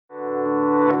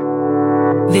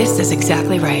This is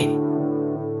exactly right.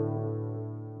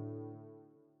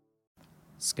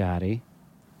 Scotty.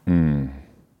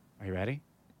 Are you ready?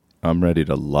 I'm ready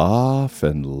to laugh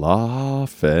and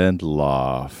laugh and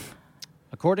laugh.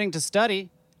 According to study,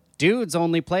 dudes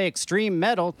only play extreme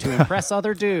metal to impress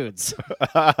other dudes.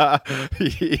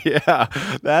 Yeah,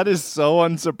 that is so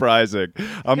unsurprising.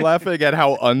 I'm laughing at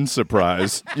how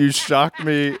unsurprised. You shocked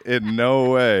me in no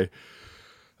way.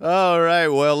 All right,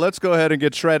 well, let's go ahead and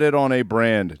get shredded on a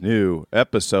brand new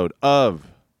episode of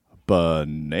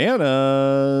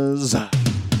Bananas.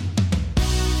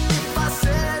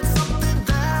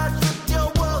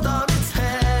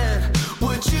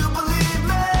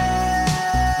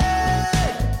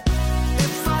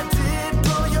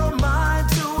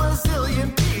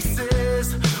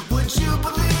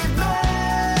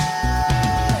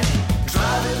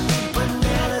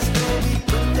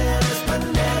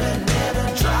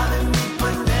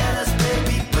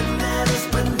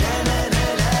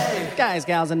 Guys,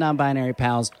 gals, and non-binary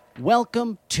pals,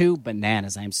 welcome to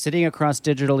Bananas. I'm sitting across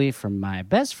digitally from my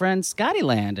best friend, Scotty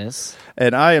Landis.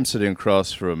 And I am sitting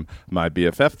across from my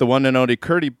BFF, the one and only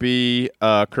Curdy B,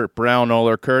 Kurt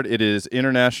Brownoller. Kurt, it is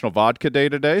International Vodka Day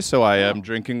today, so I am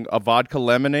drinking a vodka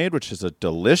lemonade, which is a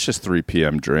delicious 3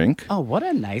 p.m. drink. Oh, what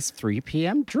a nice 3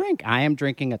 p.m. drink. I am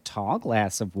drinking a tall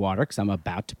glass of water because I'm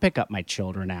about to pick up my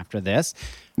children after this.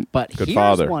 But Good here's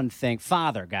father. one thing.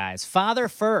 Father, guys. Father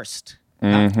first.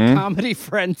 Comedy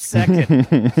friend second.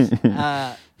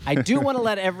 I do want to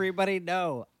let everybody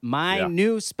know my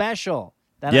new special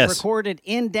that I recorded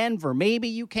in Denver. Maybe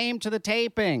you came to the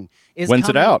taping. When's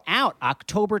it out? Out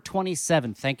October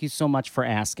 27th. Thank you so much for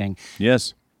asking.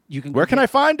 Yes. You can. Where can I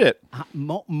find it?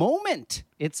 Moment.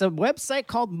 It's a website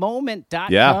called moment.co.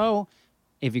 Yeah.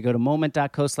 If you go to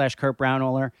moment.co/Kurt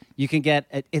Brownoller, you can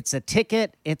get it's a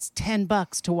ticket. It's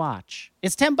 $10 to watch.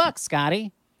 It's $10,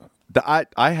 Scotty.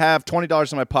 I have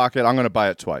 $20 in my pocket. I'm going to buy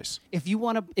it twice. If you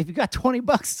got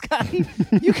 $20, Scotty,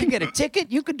 you can get a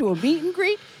ticket. You could do a meet and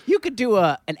greet. You could do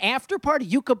an after party.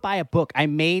 You could buy a book. I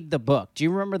made the book. Do you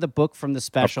remember the book from the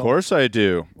special? Of course I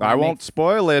do. I won't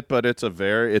spoil it, but it's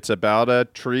about a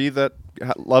tree that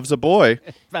loves a boy.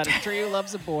 About a tree who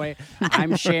loves a boy.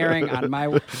 I'm sharing on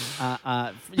my.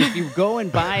 If you go and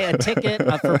buy a ticket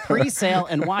for pre-sale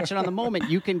and watch it on the Moment,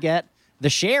 you can get The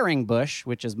Sharing Bush,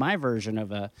 which is my version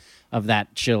of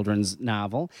that children's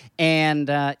novel. And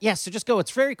so just go. It's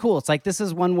very cool. It's like this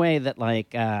is one way that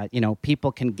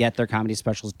people can get their comedy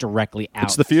specials directly out.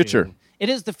 It's the future. It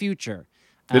is the future.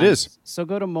 It is. So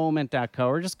go to moment.co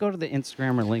or just go to the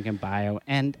Instagram or link in bio,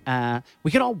 and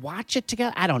we could all watch it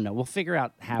together. I don't know. We'll figure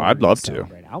out how. I'd love to.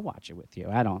 I'll watch it with you.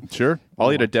 I don't. Sure.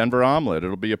 I'll eat a Denver omelet.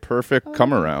 It'll be a perfect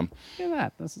come around. Look at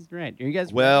that. This is great. Are you guys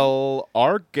ready? Well,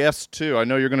 our guest, too, I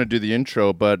know you're going to do the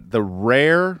intro, but the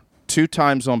rare 2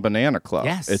 times on Banana Club.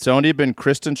 Yes. It's only been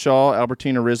Kristen Shaw,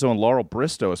 Albertina Rizzo, and Laurel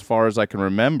Bristow as far as I can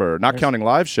remember, not counting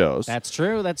live shows. That's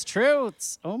true.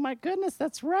 Oh, my goodness.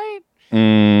 That's right.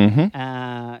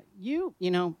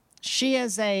 Mm-hmm. She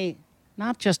is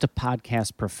not just a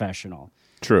podcast professional.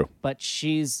 True. But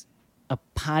she's a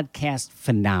podcast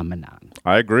phenomenon.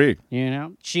 I agree.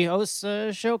 She hosts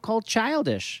a show called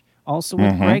Childish, also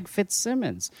with Greg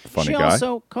Fitzsimmons. Funny guy. She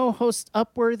also co-hosts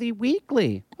Upworthy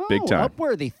Weekly. Big time.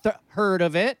 Upworthy. Heard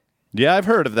of it? Yeah, I've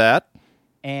heard of that.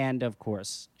 And, of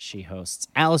course, she hosts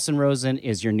Alison Rosen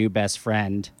is your new best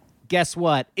friend. Guess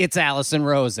what? It's Alison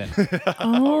Rosen.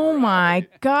 Oh, my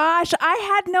gosh. I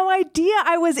had no idea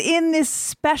I was in this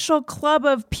special club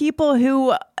of people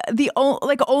who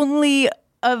only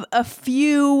a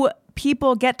few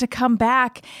people get to come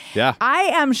back. Yeah. I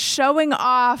am showing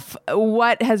off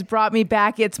what has brought me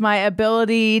back. It's my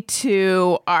ability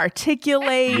to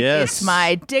articulate. Yes. It's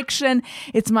my diction.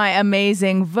 It's my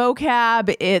amazing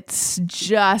vocab. It's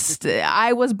just,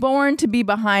 I was born to be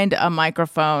behind a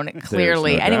microphone,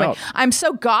 clearly. No Anyway, doubt. I'm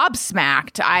so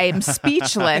gobsmacked. I'm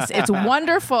speechless. It's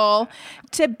wonderful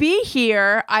to be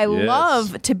here. I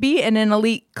love to be in an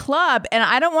elite club, and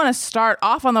I don't want to start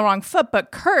off on the wrong foot,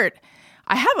 but Kurt,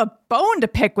 I have a bone to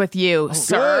pick with you,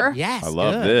 sir. Good. Yes, I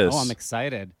love good. this. Oh, I'm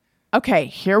excited. Okay,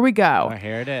 here we go. Oh,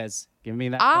 here it is. Give me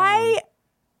that. I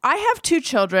have 2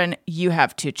 children. You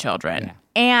have 2 children. Yeah.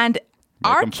 And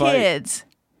our 'em fight. kids,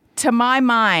 to my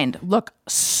mind, look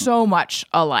so much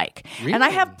alike. Really? And I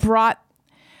have brought...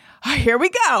 Here we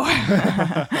go.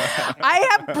 I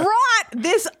have brought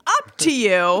this up to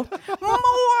you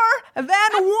more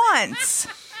than once.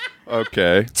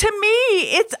 Okay. To me,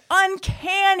 it's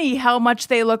uncanny how much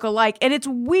they look alike. And it's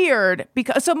weird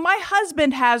because, so my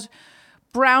husband has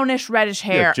brownish, reddish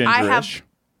hair. Yeah, I have gingerish.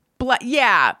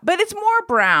 yeah, but it's more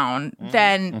brown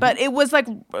than, but it was like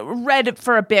red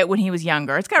for a bit when he was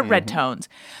younger. It's got red tones.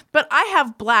 But I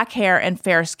have black hair and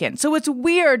fair skin. So it's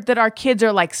weird that our kids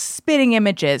are like spitting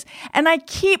images. And I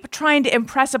keep trying to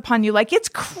impress upon you, like, it's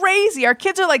crazy. Our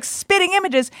kids are like spitting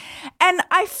images. And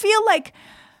I feel like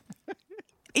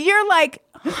you're like,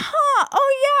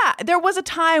 oh yeah. There was a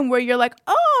time where you're like,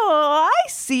 oh, I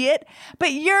see it.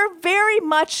 But you're very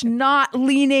much not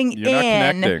leaning You're not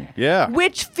connecting. Yeah.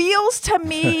 Which feels to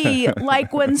me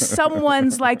like when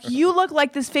someone's like, you look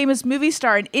like this famous movie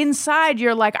star, and inside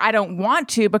you're like, I don't want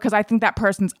to because I think that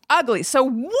person's ugly. So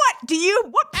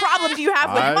what problem do you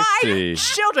have with my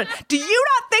children? Do you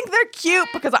not think they're cute?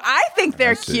 Because I think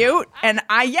they're cute. And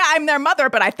I'm their mother,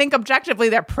 but I think objectively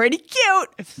they're pretty cute.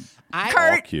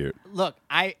 Kurt, cute. Look,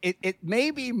 it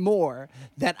may be more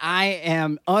that I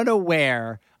am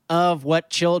unaware of what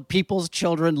people's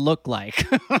children look like,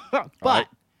 but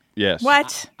yes,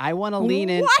 what I want to lean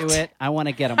into it. I want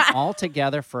to get them all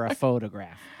together for a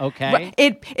photograph. Okay,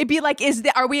 it'd be like,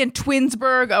 are we in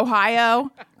Twinsburg,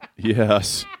 Ohio?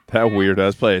 Yes, that weird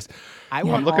ass place.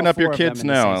 I'm looking up your kids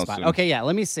now, Alison. Okay, yeah.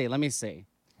 Let me see.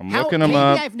 I'm looking them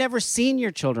up. Maybe I've never seen your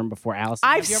children before, Alison.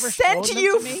 I've sent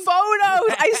you photos.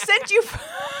 I sent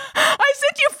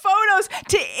you photos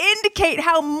to indicate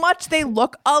how much they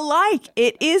look alike.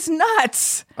 It is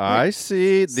nuts. I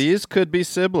see. These could be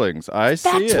siblings. I see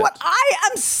it. That's what I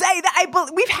am saying.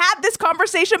 We've had this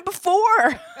conversation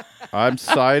before. I'm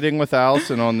siding with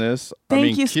Alison on this.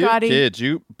 Thank you, cute Scotty. Kids.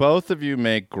 Both of you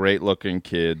make great looking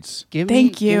kids.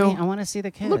 Thank you. I want to see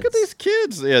the kids. Look at these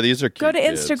kids. Yeah, these are cute. Go to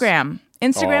kids. Instagram.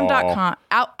 Instagram.com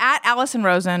at Alison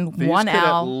Rosen, These one could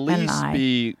L at and least I.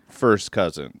 be first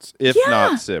cousins, if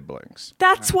not siblings.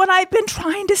 That's what I've been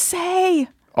trying to say.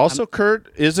 Also,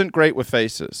 Kurt isn't great with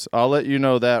faces. I'll let you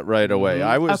know that right away.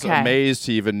 I was Okay. amazed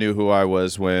he even knew who I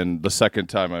was when the second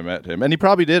time I met him. And he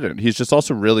probably didn't. He's just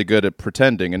also really good at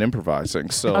pretending and improvising.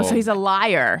 So, So he's a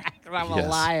liar. I'm a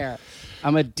liar.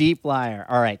 I'm a deep liar.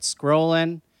 All right,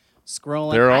 scrolling.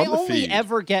 They're I on the only feed.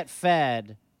 ever get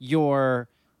fed your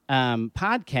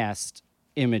podcast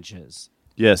images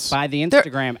yes. by the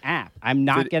Instagram app. I'm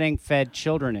not getting fed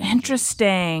children images.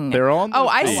 Interesting. They're on the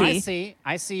I feed. see.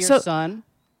 I see your son.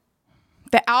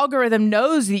 The algorithm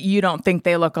knows that you don't think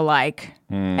they look alike,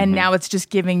 and now it's just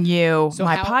giving you So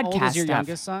my how podcast old is your stuff.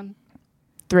 youngest son?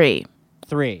 3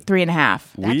 3. 3.5.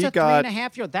 That's We a got-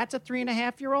 3.5-year-old. That's a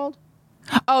 3.5-year-old?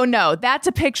 Oh no, that's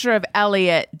a picture of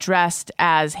Elliot dressed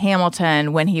as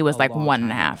Hamilton when he was like long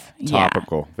 1.5. Yeah.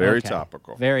 Topical. Very Okay.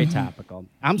 topical. Very topical.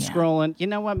 I'm scrolling. You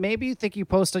know what? Maybe you think you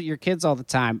post your kids all the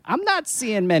time. I'm not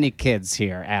seeing many kids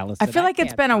here, Alison. I feel like it's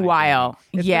can't been a find while.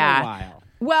 any. It's Yeah. been a while.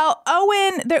 Well,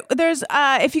 Owen, there's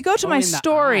if you go to Oh, my in the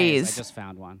stories, eyes, I just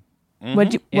found one.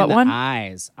 what In what the one?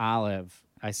 eyes, Olive.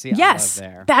 I see Yes,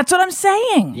 Olive there. that's what I'm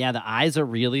saying. Yeah, the eyes are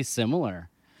really similar.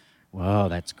 Whoa,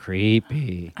 that's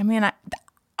creepy. I mean,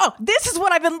 this is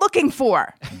what I've been looking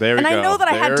for. There and we I go. know that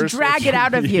I had to There's drag what it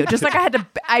out of you, you just like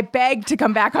I begged to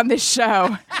come back on this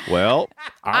show. Well,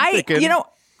 I'm thinking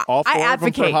all four I of them for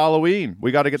advocate. Halloween.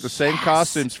 We got to get the same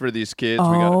costumes for these kids. We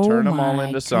got Oh to turn them all my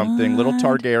into something. Little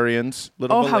Targaryens,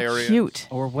 little Oh, how Valerians. cute!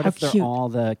 Or what How if they're cute. all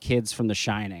the kids from The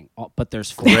Shining? But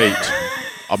there's four. Great.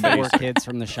 Four Amazing. kids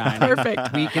from The Shining.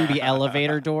 Perfect. We can be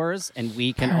elevator doors, and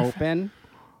we can open.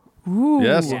 Ooh.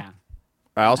 Yes. Yeah.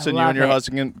 Alison, you love and your it.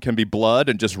 husband can be blood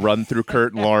and just run through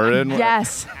Kurt and Lauren.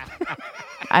 Yes.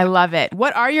 I love it.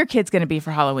 What are your kids going to be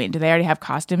for Halloween? Do they already have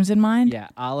costumes in mind? Yeah,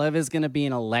 Olive is going to be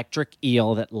an electric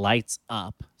eel that lights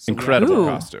up. So we Incredible Ooh.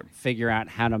 costume. figure out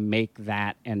how to make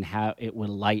that and how it would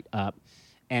light up.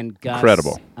 And Gus,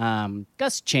 Incredible.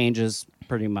 Gus changes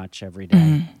pretty much every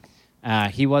day.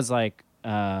 He was like,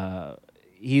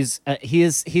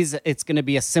 it's going to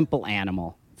be a simple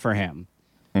animal for him,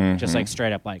 just like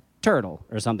straight up like turtle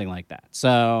or something like that.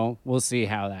 So we'll see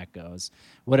how that goes.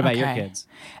 What about your Okay. kids?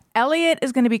 Elliot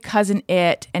is going to be cousin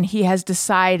It, and he has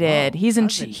decided he's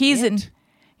Cousin It?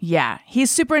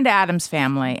 he's super into Addams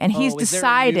Family, and he's There's a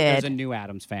decided new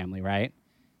Addams Family, right?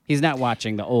 He's not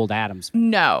watching the old Addams.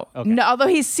 no, although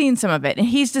he's seen some of it, and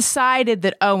he's decided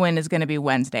that Owen is going to be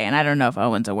Wednesday, and I don't know if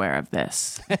Owen's aware of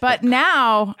this, but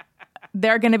now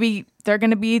they're going to be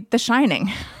The Shining.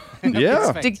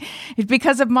 Yeah. It's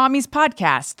because of Mommy's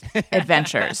podcast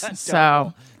adventures.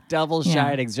 So Double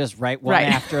Shinings, just one Right.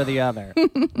 after the other.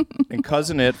 And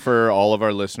Cousin It, for all of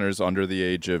our listeners under the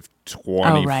age of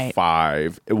 25,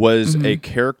 right. it was a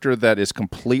character that is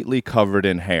completely covered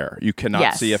in hair. You cannot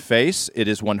Yes. see a face. It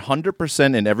is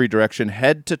 100% in every direction,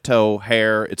 head to toe,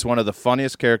 hair. It's one of the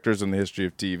funniest characters in the history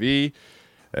of TV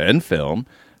and film.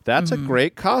 That's a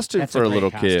great costume That's for a a great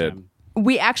little costume. kid.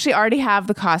 We actually already have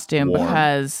the costume Warm.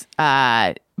 because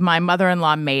my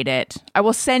mother-in-law made it. I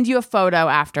will send you a photo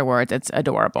afterwards. It's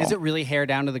adorable. Is it really hair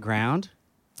down to the ground?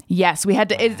 Yes, we had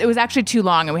to. It was actually too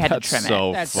long, and we had to trim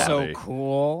it. That's funny. so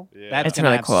cool. That's It's gonna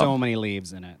really have cool. so many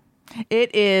leaves in it.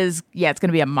 It is. Yeah, it's going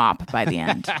to be a mop by the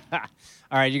end. All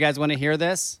right, you guys want to hear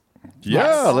this?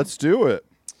 Yeah, let's do it.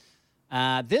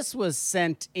 This was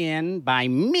sent in by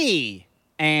me,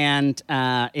 and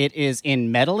it is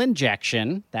in Metal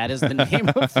Injection. That is the name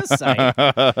of the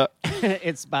site.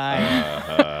 It's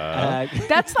by...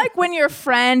 That's like when your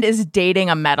friend is dating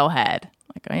a metalhead.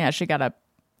 Like, oh yeah, she got a.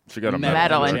 She got a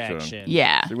Metal injection.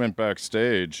 Yeah. She went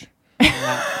backstage.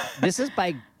 This is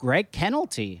by Greg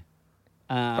Kennelty.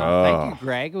 Thank you,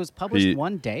 Greg. It was published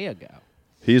 1 day ago.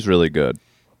 He's really good.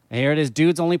 Here it is.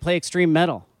 Dudes only play extreme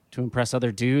metal to impress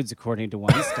other dudes, according to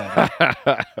one study.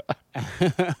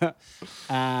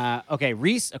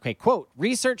 Quote,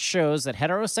 research shows that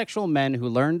heterosexual men who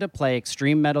learn to play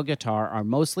extreme metal guitar are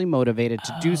mostly motivated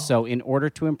to do so in order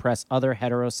to impress other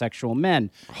heterosexual men.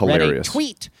 Read a Hilarious.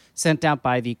 tweet sent out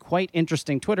by the quite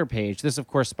interesting Twitter page. This, of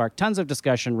course, sparked tons of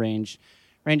discussion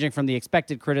ranging from the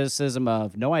expected criticism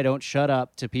of, no, I don't, shut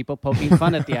up, to people poking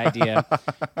fun at the idea.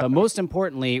 But most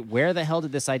importantly, where the hell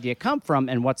did this idea come from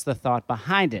and what's the thought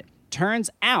behind it? Turns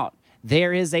out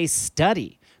there is a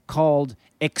study called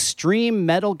Extreme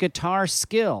Metal Guitar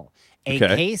Skill, a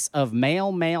case of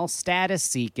male-male status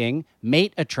seeking,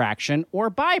 mate attraction,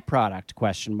 or byproduct, ?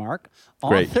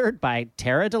 Great. Authored by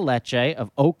Tara DeLeche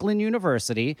of Oakland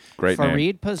University, Great name.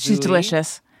 Fareed Pazuli She's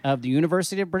delicious. of the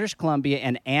University of British Columbia,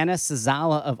 and Anna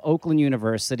Sazala of Oakland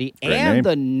University, Great and name.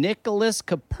 the Nicholas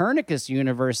Copernicus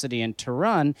University in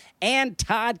Tehran, and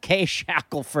Todd K.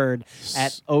 Shackelford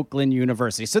at Oakland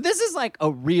University. So this is like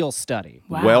a real study.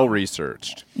 Wow. Well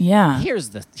researched. Yeah. Here's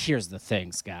the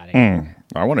thing, Scotty.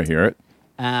 I want to hear it.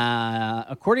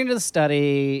 According to the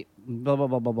study, blah, blah,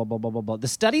 blah, blah, blah, blah, blah, blah. The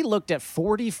study looked at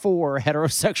 44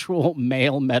 heterosexual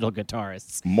male metal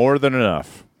guitarists. More than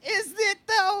enough. Is it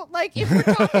though? Like, if we're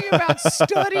talking about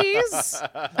studies,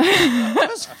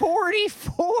 just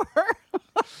 44.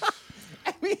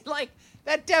 I mean, like,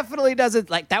 that definitely doesn't,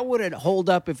 like, that wouldn't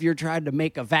hold up if you're trying to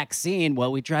make a vaccine.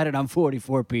 Well, we tried it on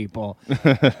 44 people.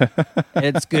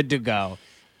 It's good to go.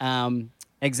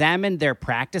 Examined their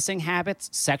practicing habits,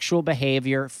 sexual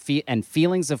behavior, and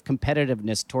feelings of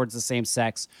competitiveness towards the same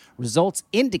sex. Results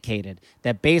indicated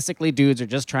that basically dudes are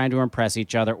just trying to impress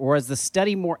each other, or as the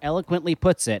study more eloquently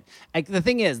puts it, like, the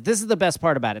thing is, this is the best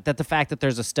part about it, that the fact that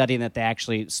there's a study and that they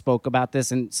actually spoke about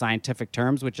this in scientific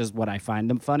terms, which is what I find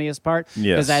the funniest part.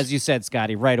 Yes. Because as you said,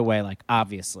 Scotty, right away, like,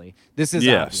 obviously, this is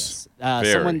Yes. obvious.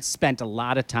 Very. Someone spent a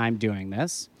lot of time doing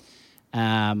this.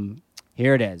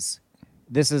 Here it is.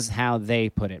 This is how they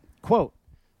put it. Quote,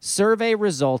 survey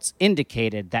results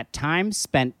indicated that time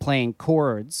spent playing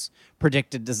chords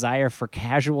predicted desire for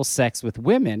casual sex with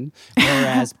women,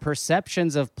 whereas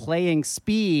perceptions of playing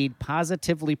speed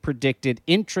positively predicted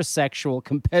intrasexual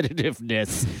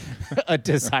competitiveness, a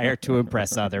desire to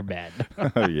impress other men.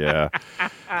 Oh, yeah.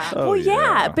 Well,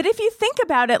 yeah, but if you think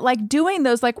about it, like doing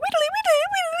those, like,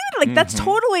 widdly, like that's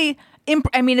totally,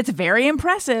 it's very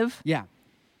impressive. Yeah.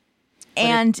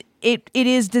 And it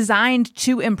is designed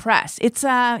to impress. It's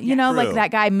like True. that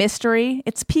guy Mystery.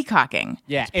 It's peacocking.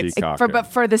 Yeah, It's it's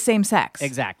peacock. For the same sex.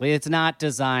 exactly. It's not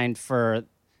designed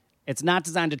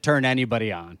to turn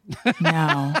anybody on.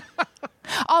 No.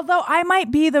 Although I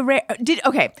might be the rare.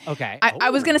 Okay. I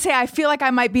was gonna say I feel like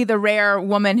I might be the rare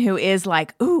woman who is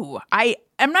like, ooh,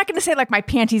 I'm not gonna say like my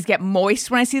panties get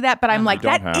moist when I see that, but I'm like,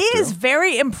 don't that have is to.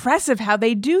 very impressive how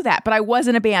they do that. But I was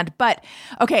in a band. But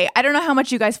okay, I don't know how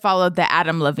much you guys followed the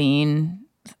Adam Levine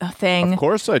thing. Of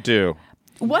course I do.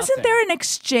 Wasn't there an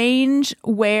exchange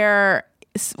where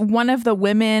one of the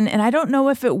women, and I don't know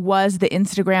if it was the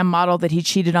Instagram model that he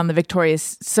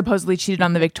supposedly cheated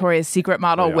on the Victoria's Secret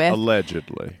model Yeah, with?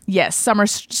 allegedly. Yes, Sumner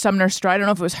Stroh. I don't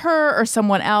know if it was her or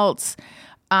someone else,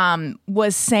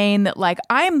 was saying that, like,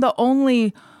 I'm the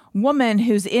only woman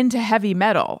who's into heavy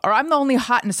metal, or I'm the only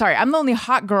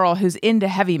hot girl who's into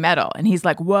heavy metal. And he's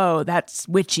like, whoa, that's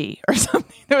witchy or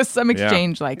something. There was some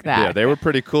exchange like that. Yeah, they were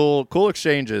pretty cool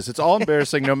exchanges. It's all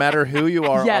embarrassing no matter who you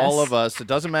are, Yes. all of us. It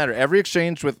doesn't matter. Every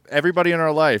exchange with everybody in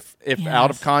our life, if Yes. out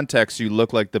of context, you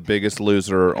look like the biggest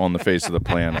loser on the face of the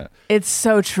planet. It's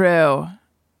so true.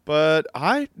 But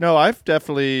I've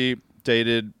definitely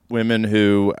dated women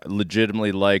who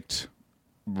legitimately liked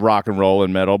rock and roll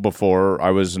and metal before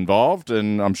I was involved,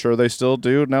 and I'm sure they still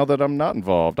do now that I'm not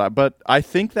involved. But I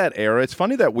think that era, it's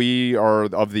funny that we are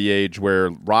of the age where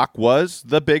rock was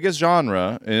the biggest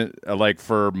genre, like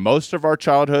for most of our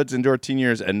childhoods into our teen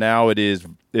years, and now it is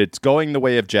it's going the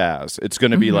way of jazz. It's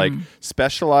going to be like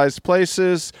specialized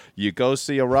places. You go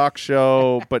see a rock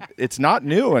show, but it's not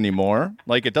new anymore.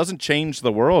 Like, it doesn't change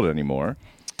the world anymore.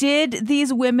 Did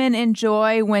these women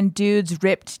enjoy when dudes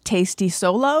ripped tasty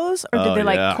solos, or did they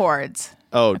like chords?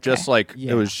 Oh, just like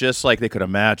it was just like they could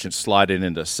imagine sliding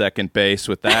into second base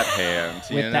with that hand,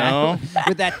 you know?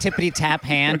 With that tippity tap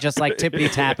hand, just like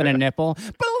tippity tapping a nipple.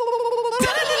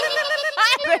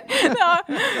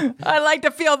 I like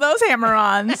to feel those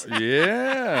hammer-ons.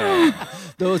 Yeah.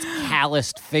 Those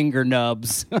calloused finger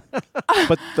nubs.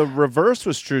 But the reverse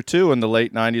was true, too, in the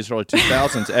late 90s, early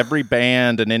 2000s. Every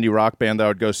band, an indie rock band that I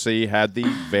would go see, had the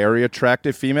very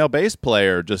attractive female bass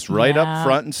player just right up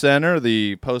front and center,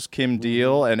 the post-Kim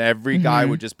Deal, and every guy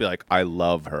would just be like, I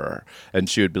love her. And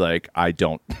she would be like, I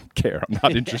don't care. I'm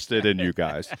not interested in you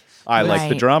guys. I like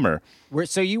the drummer.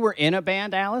 So you were in a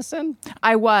band, Allison?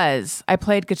 I was. I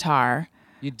played guitar.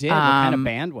 You did? What kind of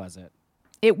band was it?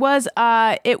 It was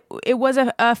it was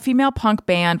a female punk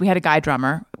band. We had a guy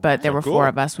drummer, but there were four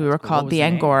of us. We were called the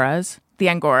Angoras. The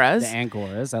Angoras. The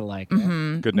Angoras. I like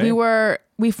it. Good name.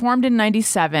 We formed in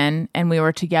 97 and we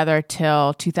were together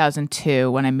till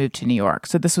 2002 when I moved to New York.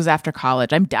 So this was after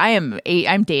college. I'm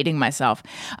dating myself.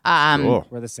 Cool.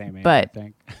 We're the same age, but I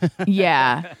think.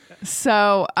 yeah.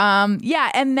 So,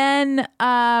 and then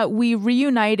we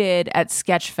reunited at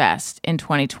Sketchfest in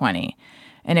 2020,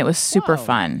 and it was super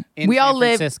fun. In San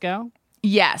Francisco?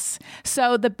 Yes.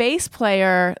 So the bass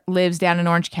player lives down in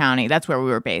Orange County. That's where we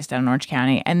were based, down in Orange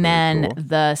County. And then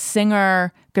the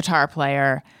singer, guitar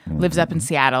player lives up in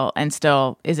Seattle and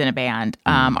still is in a band.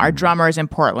 Our drummer is in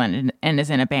Portland and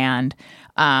is in a band.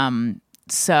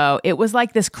 So it was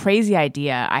like this crazy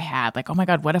idea I had, like, oh my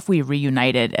God, what if we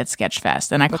reunited at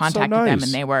Sketchfest? And I contacted them,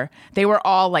 and they were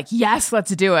all like, yes,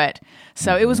 let's do it.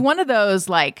 So it was one of those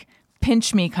like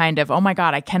pinch me kind of, oh my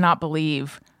God, I cannot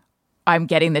believe I'm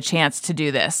getting the chance to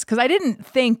do this, because I didn't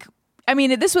think. I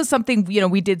mean, this was something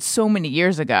we did so many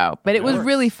years ago, but it was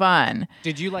really fun.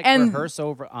 Did you rehearse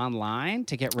over online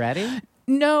to get ready?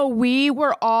 No, we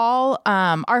were all,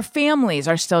 our families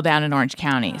are still down in Orange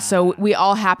County. So we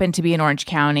all happened to be in Orange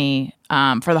County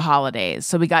for the holidays.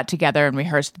 So we got together and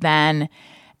rehearsed then.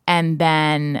 And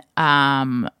then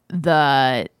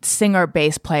the singer,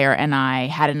 bass player, and I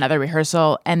had another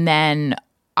rehearsal. And then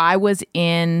I was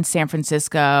in San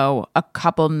Francisco a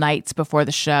couple nights before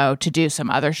the show to do some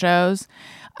other shows.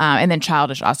 And then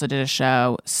Childish also did a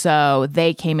show. So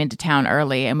they came into town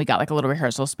early and we got like a little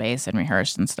rehearsal space and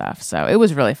rehearsed and stuff. So it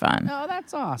was really fun. Oh,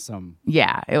 that's awesome.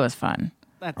 Yeah, it was fun.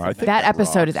 That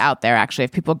episode is out there, actually.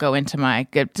 If people go into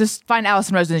just find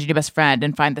Alison Rosen as your new best friend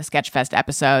and find the Sketchfest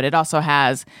episode. It also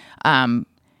has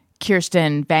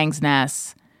Kirsten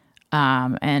Bangsness,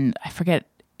 and I forget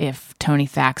if Tony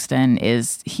Thaxton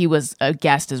he was a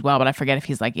guest as well, but I forget if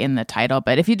he's like in the title.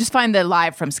 But if you just find the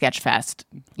live from Sketchfest,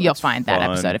 you'll find that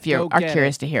episode if you are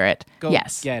curious to hear it. Go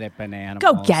get it, Banana.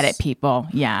 Go get it, people.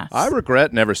 Yeah. I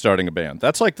regret never starting a band.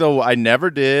 That's like, though, I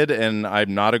never did, and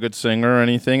I'm not a good singer or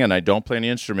anything, and I don't play any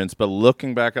instruments, but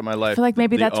looking back at my life, I feel like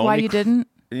maybe that's why you didn't.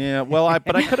 Yeah, well,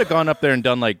 but I could have gone up there and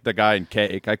done like the guy in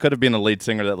Cake. I could have been a lead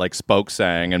singer that like spoke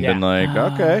sang and been like,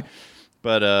 okay.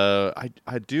 But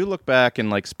I do look back and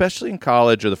like, especially in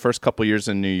college or the first couple years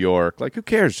in New York, like, who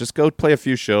cares? Just go play a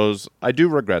few shows. I do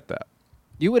regret that.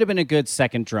 You would have been a good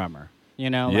second drummer,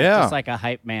 just like a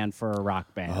hype man for a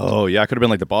rock band. Oh yeah, I could have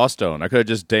been like the Boston. I could have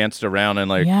just danced around and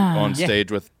like on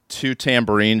stage with two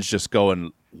tambourines just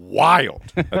going wild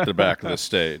at the back of the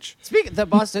stage. Speaking of the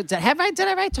Boston, have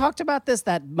I talked about this?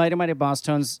 That Mighty Mighty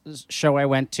Bosstones show I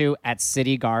went to at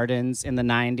City Gardens in the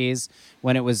 90s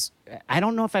when it was. I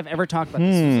don't know if I've ever talked about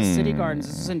this. It was City Gardens.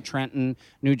 This is in Trenton,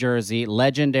 New Jersey.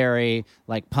 Legendary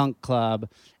like punk club,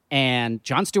 and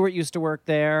Jon Stewart used to work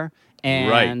there.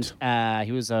 And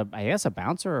he was I guess a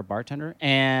bouncer or a bartender,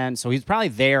 and so he's probably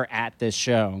there at this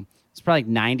show. It's probably like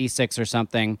 96 or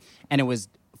something, and it was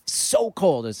so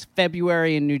cold. It was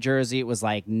February in New Jersey. It was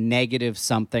like negative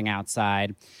something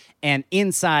outside. And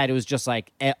inside, it was just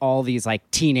like all these like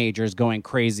teenagers going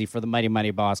crazy for the Mighty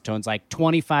Mighty Bosstones, like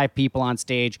 25 people on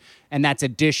stage. And that's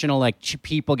additional like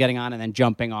people getting on and then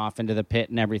jumping off into the pit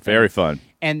and everything. Very fun.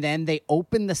 And then they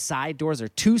opened the side doors, or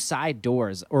two side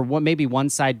doors, or maybe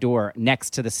one side door next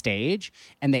to the stage.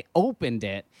 And they opened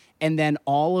it. And then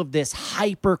all of this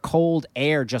hyper cold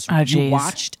air you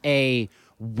watched a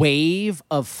wave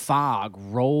of fog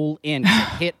roll in to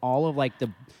hit all of like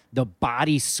the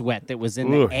body sweat that was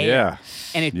in the air. Yeah.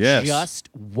 And it just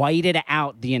whited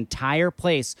out the entire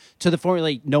place to the point where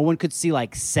like, no one could see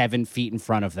like 7 feet in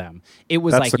front of them. It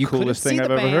was That's like the you couldn't coolest see thing the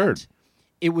I've ever band. heard.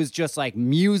 It was just like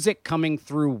music coming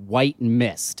through white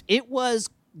mist. It was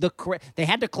they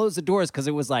had to close the doors because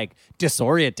it was like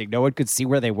disorienting. No one could see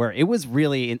where they were. It was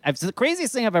really it's the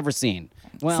craziest thing I've ever seen.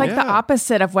 Well, It's like the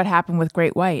opposite of what happened with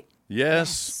Great White.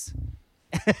 Yes.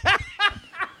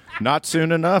 Not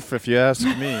soon enough, if you ask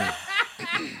me.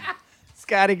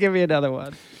 Scotty, give me another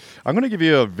one. I'm going to give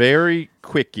you a very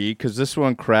quickie because this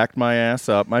one cracked my ass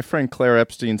up. My friend Claire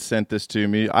Epstein sent this to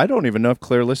me. I don't even know if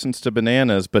Claire listens to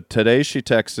Bananas, but today she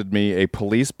texted me a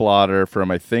police blotter from,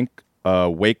 I think,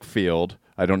 Wakefield.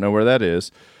 I don't know where that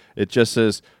is. It just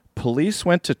says, police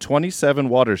went to 27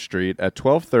 Water Street at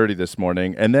 12:30 this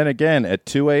morning and then again at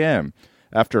 2 a.m.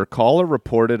 after a caller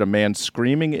reported a man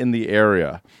screaming in the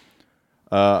area.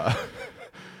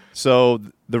 So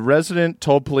the resident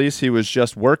told police he was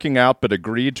just working out but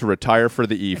agreed to retire for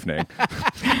the evening.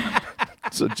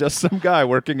 So just some guy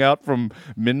working out from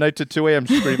midnight to 2 a.m.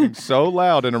 screaming so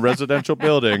loud in a residential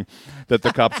building that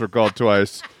the cops were called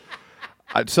twice.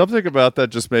 Something about that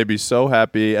just made me so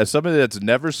happy. As somebody that's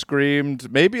never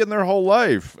screamed, maybe in their whole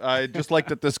life, I just like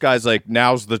that this guy's like,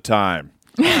 now's the time.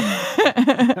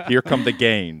 Here come the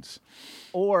gains.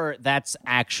 Or that's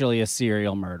actually a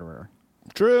serial murderer.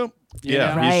 True.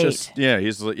 Yeah, Right.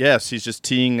 he's just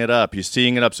teeing it up. He's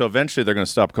teeing it up. So eventually they're going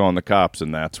to stop calling the cops,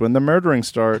 and that's when the murdering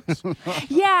starts.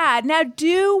 Yeah. Now,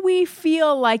 do we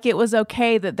feel like it was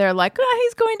okay that they're like, oh,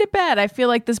 he's going to bed? I feel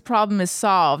like this problem is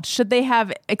solved. Should they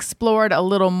have explored a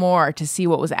little more to see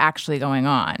what was actually going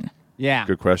on? Yeah.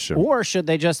 Good question. Or should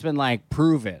they just been like,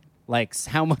 prove it? Like,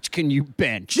 how much can you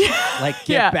bench? Like,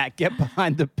 get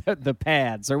behind the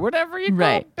pads or whatever you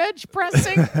call it, bench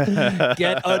pressing.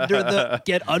 Get under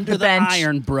the bench.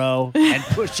 iron, bro, and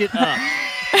push it up.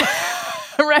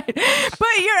 Right.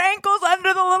 Put your ankles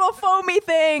under the little foamy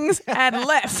things and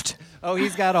lift. Oh,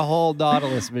 he's got a whole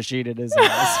Nautilus machine in his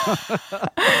house.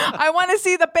 I want to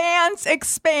see the bands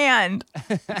expand.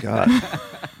 God.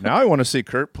 Now I want to see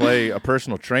Kurt play a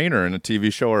personal trainer in a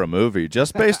TV show or a movie.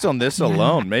 Just based on this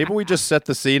alone, maybe we just set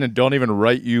the scene and don't even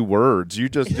write you words. You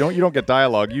don't get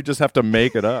dialogue. You just have to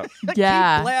make it up.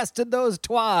 Yeah. Keep blasting those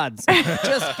twads.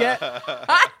 Just get.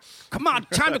 Come on,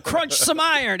 time to crunch some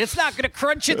iron. It's not going to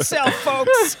crunch itself,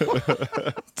 folks.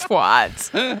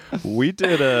 Twats. We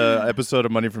did a episode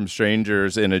of Money from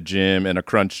Strangers in a gym, in a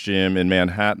crunch gym in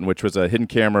Manhattan, which was a hidden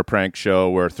camera prank show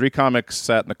where 3 comics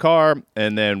sat in the car,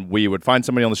 and then we would find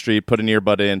somebody on the street, put an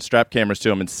earbud in, strap cameras to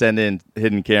them, and send in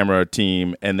hidden camera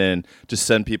team, and then just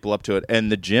send people up to it. And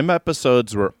the gym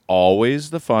episodes were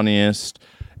always the funniest.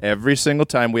 Every single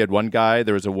time we had one guy,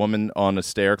 there was a woman on a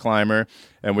stair climber,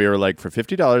 and we were like, for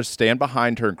 $50, stand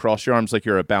behind her and cross your arms like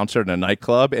you're a bouncer in a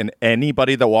nightclub, and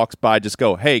anybody that walks by just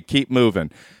go, hey, keep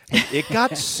moving. It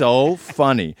got so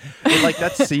funny.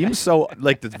 That seems so,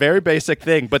 like, the very basic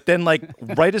thing, but then, like,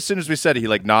 right as soon as we said it, he,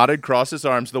 like, nodded, crossed his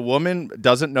arms. The woman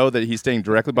doesn't know that he's staying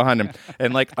directly behind him,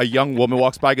 and, like, a young woman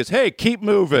walks by and goes, hey, keep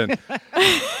moving.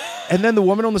 And then the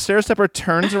woman on the stair stepper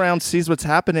turns around, sees what's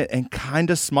happening, and kind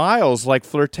of smiles, like,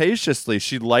 flirtatiously.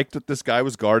 She liked that this guy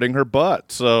was guarding her butt.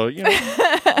 So,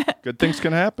 good things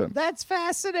can happen. That's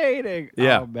fascinating.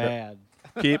 Yeah. Oh, man.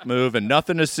 Keep moving.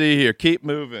 Nothing to see here. Keep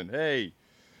moving. Hey.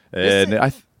 This And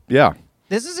is- yeah.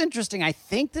 This is interesting. I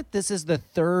think that this is the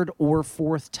 3rd or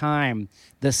 4th time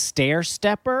the stair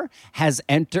stepper has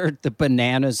entered the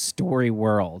Bananas story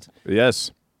world.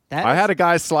 Yes. That I is- had a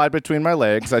guy slide between my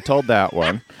legs. I told that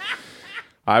one.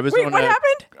 Wait, what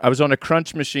happened? I was on a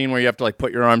crunch machine where you have to, like,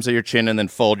 put your arms at your chin and then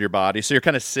fold your body. So you're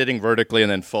kind of sitting vertically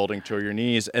and then folding to your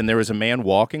knees. And there was a man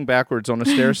walking backwards on a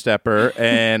stair stepper,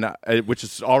 and which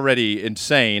is already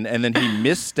insane. And then he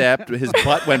misstepped. His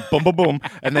butt went boom, boom, boom.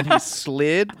 And then he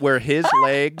slid where his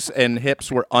legs and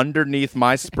hips were underneath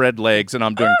my spread legs, and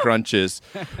I'm doing crunches.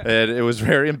 And it was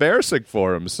very embarrassing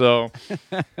for him. So,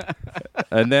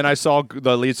 and then I saw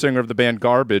the lead singer of the band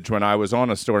Garbage when I was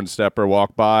on a store and stepper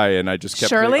walk by, and I just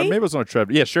kept Shirley? maybe it was on a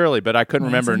treadmill. Yeah, Shirley, but I couldn't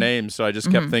remember her name, so I just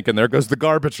kept thinking, there goes the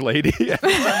garbage lady.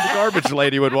 Every time the garbage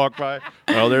lady would walk by.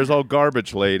 Oh, there's old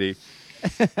garbage lady.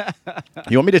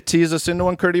 You want me to tease us into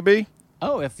one, Curdy B?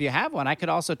 Oh, if you have one, I could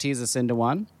also tease us into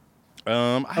one.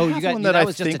 I you have got- one that that I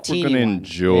was just a think we're teeny going to one.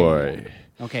 enjoy.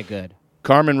 Okay, good.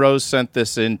 Carmen Rose sent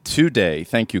this in today.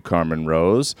 Thank you, Carmen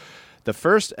Rose. The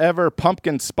first ever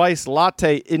pumpkin spice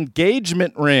latte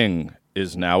engagement ring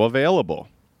is now available.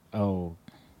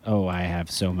 Oh, I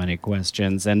have so many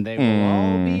questions, and they will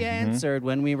all be answered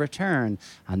when we return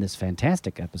on this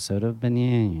fantastic episode of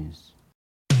Bananas.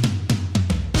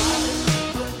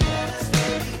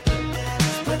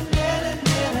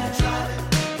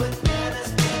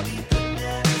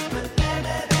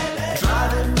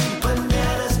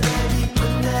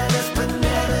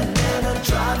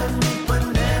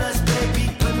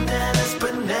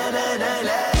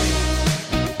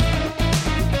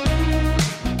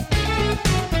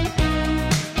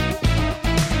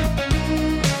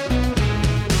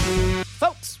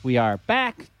 we are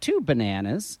back to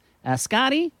bananas.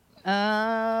 Scotty, you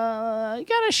got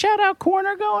a shout-out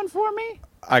corner going for me?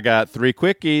 I got 3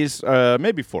 quickies,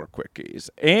 maybe 4 quickies.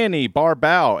 Annie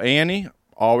Barbow. Annie,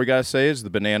 all we got to say is the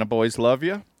Banana Boys love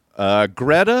you.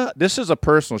 Greta, this is a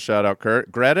personal shout-out,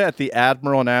 Kurt. Greta at the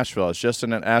Admiral in Asheville. I was just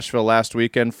in Asheville last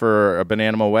weekend for a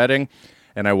Bananimo wedding,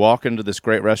 and I walk into this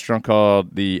great restaurant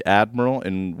called the Admiral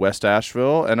in West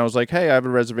Asheville, and I was like, hey, I have a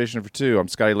reservation for 2. I'm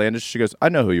Scotty Landis. She goes, I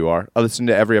know who you are. I listen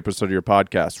to every episode of your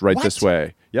podcast right this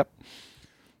way. Yep.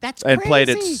 That's and crazy. Played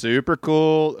it super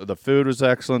cool. The food was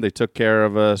excellent. They took care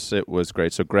of us. It was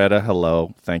great. So, Greta,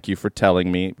 hello. Thank you for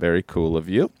telling me. Very cool of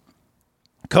you.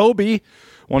 Kobe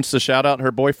wants to shout out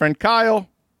her boyfriend, Kyle.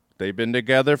 They've been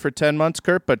together for 10 months,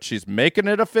 Kurt, but she's making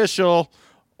it official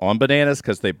on Bananas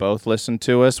because they both listen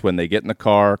to us when they get in the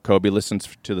car. Kobe listens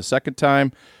to the second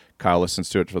time. Kyle listens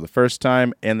to it for the first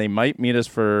time. And they might meet us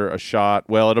for a shot.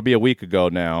 Well, it'll be a week ago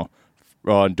now.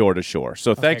 On Door to Shore.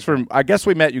 So thanks for, I guess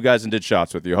we met you guys and did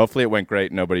shots with you. Hopefully it went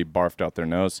great. Nobody barfed out their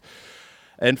nose.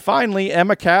 And finally,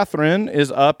 Emma Catherine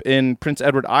is up in Prince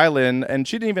Edward Island, and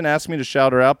she didn't even ask me to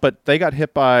shout her out, but they got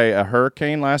hit by a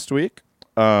hurricane last week,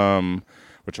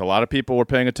 which a lot of people were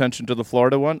paying attention to the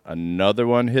Florida one. Another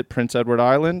one hit Prince Edward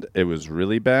Island. It was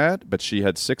really bad, but she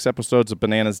had 6 episodes of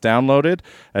Bananas downloaded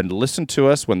and listened to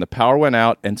us when the power went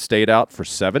out and stayed out for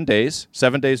 7 days.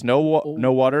 7 days, no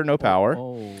water, no power.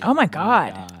 Oh my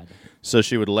God. So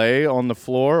she would lie on the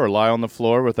floor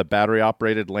with a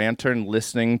battery-operated lantern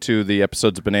listening to the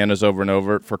episodes of Bananas over and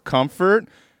over for comfort.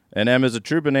 And Emma's a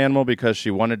true bananimal because she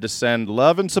wanted to send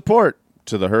love and support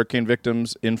to the hurricane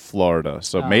victims in Florida.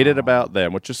 So made it about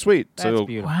them, which is sweet. That's so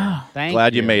beautiful. Wow.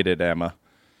 Glad you made it, Emma.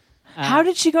 How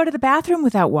did she go to the bathroom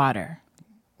without water?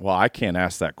 Well, I can't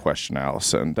ask that question,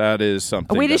 Allison. That is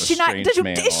something. Wait, that is she not?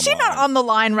 Is she not on the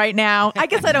line right now? I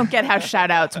guess I don't get how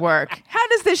shout-outs work. How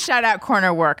does this shout-out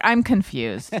corner work? I'm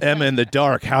confused. Emma in the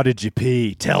dark. How did you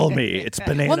pee? Tell me. It's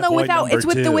banana. Well, no, boy without it's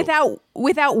with two. the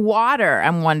without water.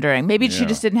 I'm wondering. Maybe she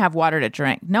just didn't have water to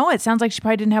drink. No, it sounds like she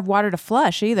probably didn't have water to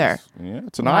flush either. Yeah,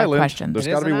 it's an A lot of island. questions. There's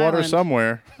It got to is be an water island.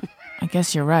 somewhere. I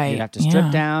guess you're right. You'd have to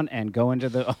strip down and go into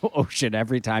the ocean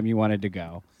every time you wanted to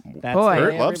go. That's Boy. the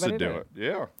way Kurt loves to everybody do it.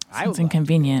 Yeah. Sounds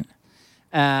inconvenient.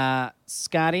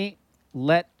 Scotty,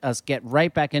 let us get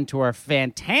right back into our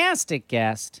fantastic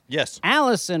guest. Yes.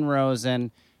 Alison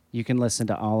Rosen. You can listen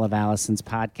to all of Alison's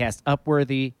podcast,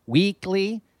 Upworthy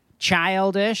Weekly,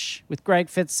 Childish with Greg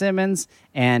Fitzsimmons,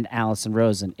 and Alison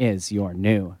Rosen is your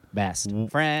new best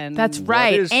friend. That's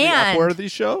right. What is And the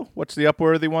Upworthy show? What's the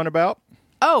Upworthy one about?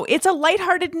 oh, it's a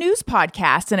lighthearted news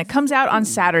podcast, and it comes out on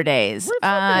Saturdays.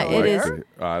 It is.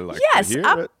 I like Yes, to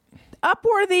hear it.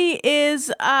 Upworthy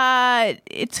is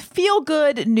it's feel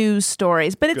good news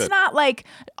stories, but it's Good. not like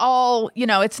all,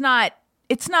 it's not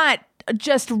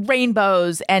just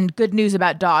rainbows and good news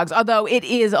about dogs, although it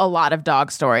is a lot of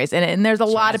dog stories, and there's a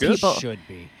lot of good. people. Should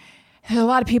be. There's a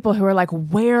lot of people who are like,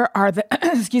 where are the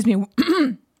excuse me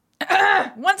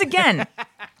once again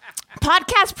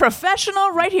podcast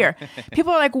professional right here.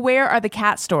 People are like, where are the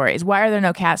cat stories? Why are there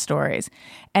no cat stories?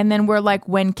 And then we're like,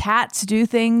 when cats do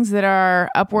things that are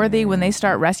Upworthy, when they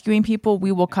start rescuing people,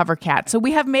 we will cover cats. So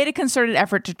we have made a concerted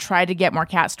effort to try to get more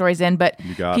cat stories in, but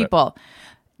got people,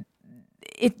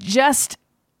 it just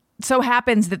so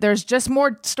happens that there's just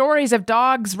more stories of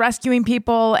dogs rescuing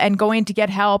people and going to get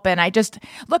help. And I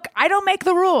don't make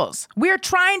the rules. We're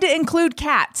trying to include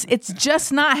cats. It's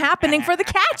just not happening for the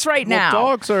cats right now. Well,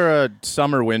 dogs are a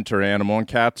summer, winter animal, and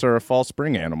cats are a fall,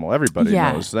 spring animal. Everybody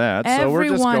knows that. So we're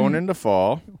just going into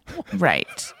fall.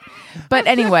 Right. But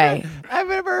anyway, I've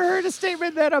never heard a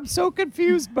statement that I'm so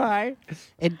confused by.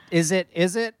 Is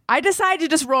it? I decided to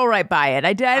just roll right by it.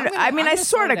 I did. I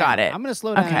sort of got it. I'm going to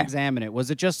slow down Okay. and examine it.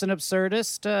 Was it just an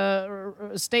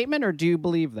absurdist statement, or do you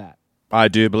believe that? I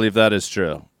do believe that is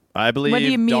true. I believe What do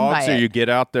you mean dogs by are it? you get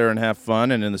out there and have fun,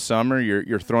 and in the summer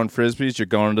you're throwing frisbees, you're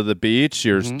going to the beach,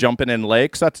 you're jumping in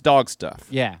lakes. That's dog stuff.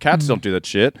 Yeah. Cats don't do that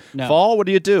shit. No. Fall, what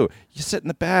do? You sit in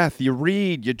the bath, you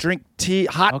read, you drink tea,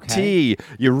 hot tea,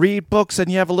 you read books, and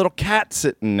you have a little cat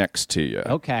sitting next to you.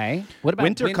 Okay. What about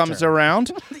Winter comes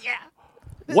around. Yeah.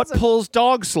 What pulls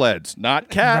dog sleds? Not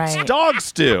cats. Right.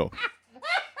 Dogs do.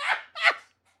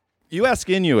 You ask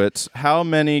Inuits how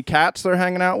many cats they're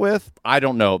hanging out with. I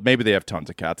don't know. Maybe they have tons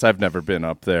of cats. I've never been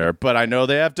up there, but I know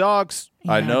they have dogs.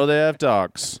 I Yeah. know they have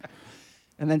dogs.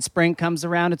 And then spring comes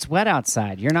around, it's wet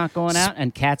outside. You're not going out,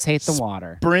 and cats hate the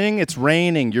water. Spring, it's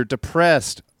raining. You're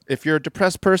depressed. If you're a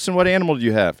depressed person, what animal do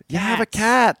you have? You have a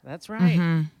cat. That's right.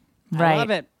 I Right. love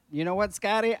it. You know what,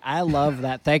 Scotty? I love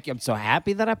that. Thank you. I'm so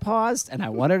happy that I paused, and I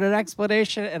wanted an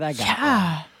explanation, and I got one.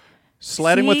 Yeah.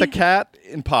 Sledding with a cat,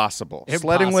 impossible.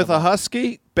 Sledding with a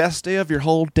husky, best day of your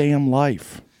whole damn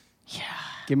life. Yeah.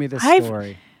 Give me the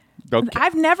story. Okay.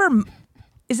 I've never.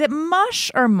 Is it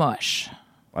mush or mush?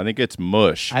 I think it's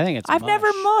mush. I think it's I've never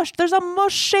mushed. There's a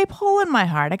mush-shaped hole in my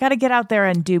heart. I got to get out there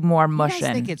and do more mushing. You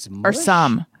guys think it's mush? Or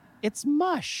some. It's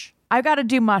mush. I got to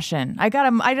do mushing. I got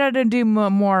to do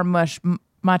more mush.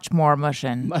 Much more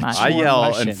mushing. I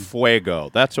yell en fuego.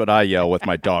 That's what I yell with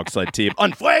my dog sled team.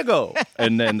 En fuego!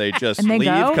 And then they just leave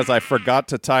because I forgot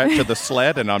to tie it to the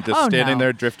sled, and I'm just standing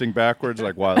there drifting backwards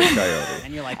like Wile E. Coyote.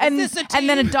 And you're like, and, is this a team? And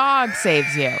then a dog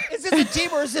saves you. Is this a team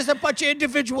or is this a bunch of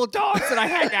individual dogs that I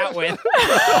hang out with?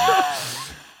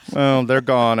 Well, they're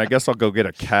gone. I guess I'll go get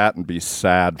a cat and be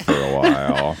sad for a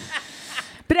while.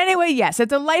 But anyway, yes,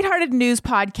 it's a lighthearted news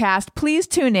podcast. Please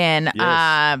tune in.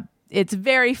 Yes. It's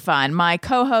very fun. My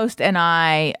co-host and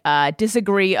I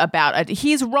disagree about it.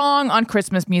 He's wrong on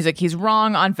Christmas music. He's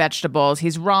wrong on vegetables.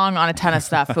 He's wrong on a ton of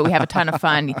stuff, but we have a ton of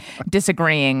fun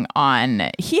disagreeing on.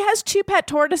 He has 2 pet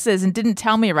tortoises and didn't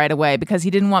tell me right away because he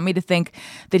didn't want me to think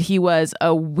that he was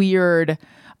a weird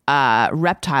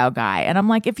reptile guy. And I'm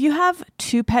like, if you have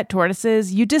 2 pet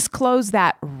tortoises, you disclose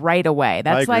that right away.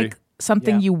 That's like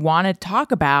something you want to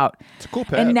talk about. It's a cool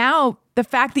pet. And now the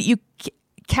fact that you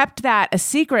kept that a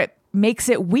secret makes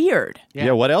it weird.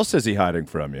 Yeah, what else is he hiding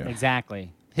from you?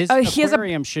 Exactly. His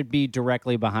aquarium should be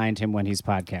directly behind him when he's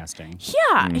podcasting.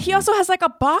 Yeah. He also has like a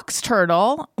box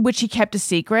turtle, which he kept a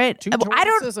secret. 2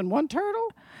 tortoises and 1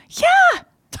 turtle? Yeah.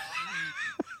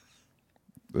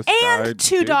 This And guy,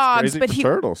 2 dude's dogs, crazy but for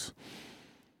turtles.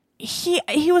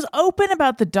 he was open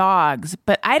about the dogs,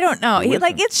 but I don't know.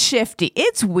 It's shifty.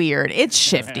 It's weird. It's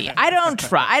shifty. I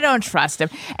don't trust him.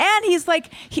 And he's like,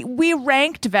 we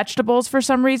ranked vegetables for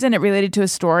some reason. It related to a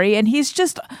story, and he's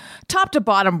just top to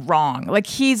bottom wrong. Like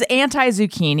he's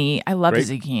anti-zucchini. I love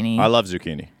zucchini. I love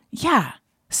zucchini. Yeah.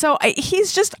 So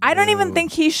he's just, I don't even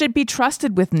think he should be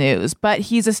trusted with news, but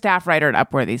he's a staff writer at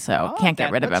Upworthy, so can't get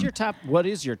rid of him. What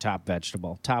is your top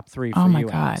vegetable? Top 3 for Oh my you,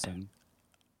 God. Alison.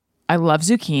 I love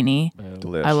zucchini.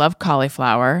 Delish. I love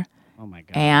cauliflower. Oh my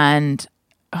God. And,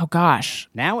 oh gosh.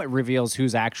 Now it reveals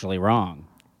who's actually wrong.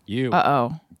 You.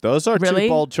 Uh-oh. Those are Really? 2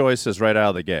 bold choices right out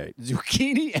of the gate.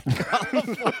 Zucchini and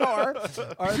cauliflower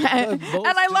are the most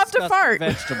And I love to disgusting fart.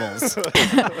 vegetables.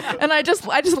 And I just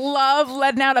love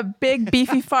letting out a big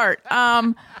beefy fart.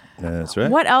 That's right.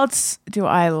 What else do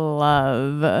I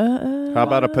love? How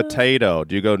about a potato?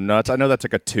 Do you go nuts? I know that's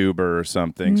like a tuber or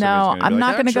something. No, Somebody's I'm be not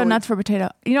like, going to go "Actually, nuts for potato.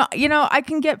 You know, I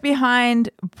can get behind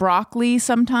broccoli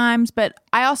sometimes, but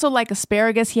I also like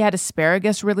asparagus. He had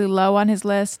asparagus really low on his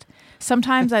list.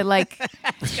 Sometimes I like.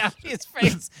 Scotty's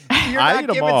face. You're I not eat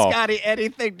 'em giving all. Scotty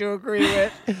anything to agree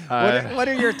with. What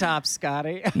are your tops,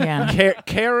 Scotty? Yeah,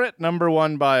 Carrot number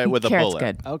 1 with a carrot's bullet.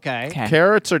 good. Okay.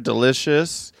 Carrots are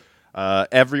delicious.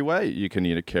 Every way you can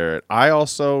eat a carrot. I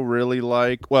also really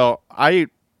I eat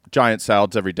giant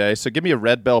salads every day, so give me a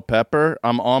red bell pepper.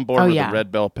 I'm on board with a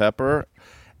red bell pepper.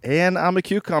 And I'm a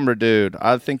cucumber dude.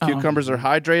 I think cucumbers are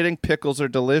hydrating. Pickles are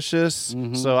delicious.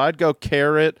 So I'd go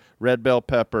carrot, red bell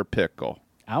pepper, pickle.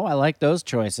 Oh, I like those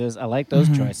choices. I like those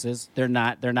choices. They're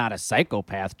not a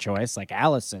psychopath choice like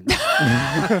Alison.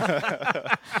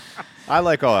 I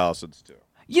like all Alison's too.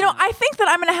 You know, I think that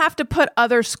I'm going to have to put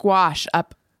other squash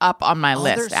up on my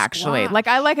list. Actually, squash. like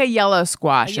I like a yellow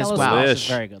squash Yellow as well. squash is Delish.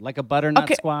 very good. Like a butternut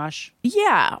Okay. squash.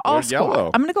 Yeah, all Or squash.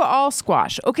 yellow. I'm going to go all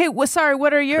squash. Okay, well, sorry.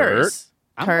 What are yours?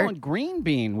 I'm Kurt? going green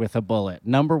bean with a bullet.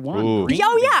 Number 1. Ooh. Green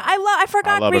Oh bean. yeah, I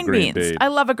forgot love a green green beans. bean. I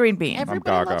love a green bean.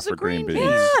 Everybody gaga loves for a green green bean.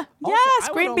 beans. Yeah. Also, Yes, I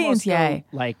would green beans, almost go, yay.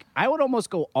 Like I would almost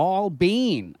go all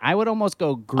bean. I would almost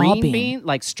go green bean. bean,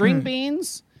 like string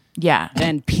beans, Yeah.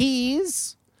 then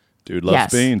peas, Dude loves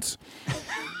Yes. beans.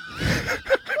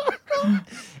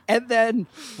 and then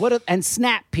and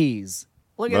snap peas.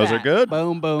 Look at Those that. are good.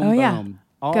 Boom, boom, Oh, boom. yeah.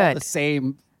 All Good. the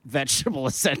same vegetable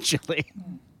essentially.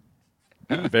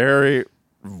 Very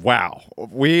wow.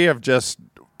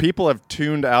 People have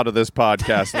tuned out of this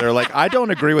podcast. They're like, I don't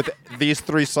agree with these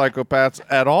 3 psychopaths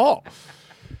at all.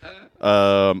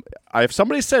 If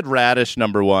somebody said radish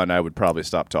number 1, I would probably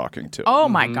stop talking to. Oh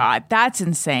my God, that's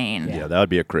insane. Yeah, that would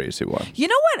be a crazy one. You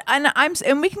know what?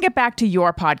 And we can get back to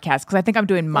your podcast because I think I'm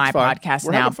doing my fine. podcast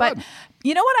We're now. having But fun.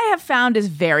 you know what I have found is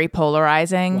very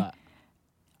polarizing? What?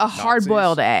 A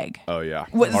hard-boiled egg. Oh yeah.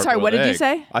 Sorry, what did you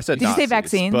say? I said Did you say Nazis,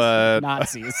 vaccines? But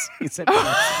Nazis. He said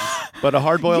Nazis. a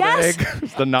hard-boiled Yes. egg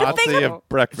is the Nazi thing- of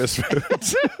breakfast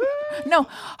foods. No,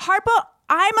 hard-boiled.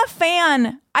 I'm a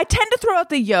fan. I tend to throw out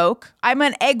the yolk. I'm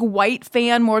an egg white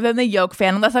fan more than the yolk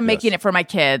fan, unless I'm making it for my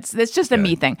kids. It's just a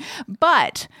me thing.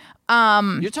 But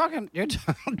You're talking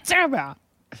about.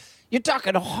 You're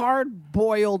talking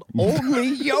hard-boiled only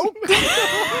yolk?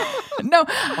 No,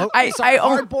 So I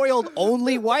hard-boiled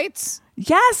only whites?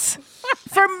 yes.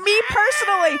 For me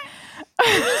personally, Throw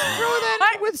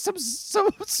that in with some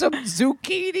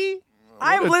zucchini?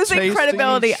 I'm What a listen tasty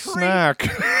credibility. snack.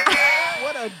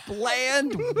 What a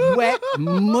bland, wet,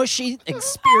 mushy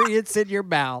experience in your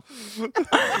mouth.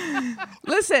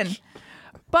 Listen,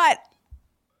 but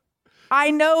I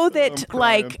know that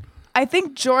I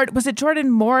think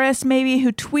Jordan Morris maybe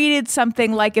who tweeted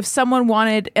something like if someone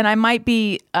wanted, and I might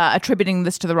be attributing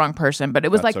this to the wrong person, but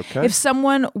it was That's like okay. if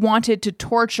someone wanted to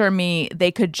torture me,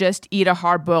 they could just eat a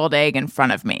hard-boiled egg in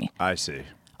front of me. I see.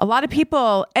 A lot of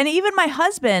people, and even my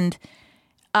husband,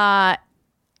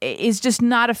 is just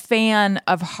not a fan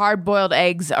of hard-boiled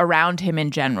eggs around him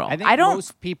in general. I think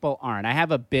most people aren't. I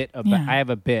have a bit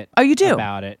Oh, you do?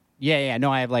 about it. Yeah.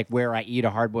 No, I have like where I eat a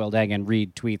hard-boiled egg and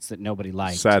read tweets that nobody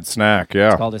likes. Sad snack, yeah.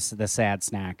 It's called the sad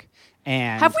snack.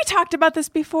 And Have we talked about this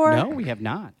before? No, we have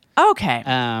not. Okay.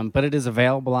 But it is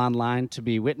available online to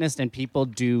be witnessed, and people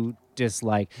do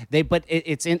dislike.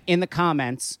 It's in the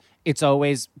comments. It's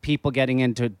always people getting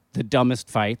into the dumbest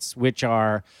fights, which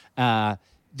are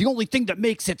the only thing that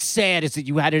makes it sad is that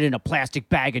you had it in a plastic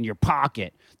bag in your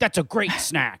pocket. That's a great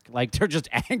snack. Like they're just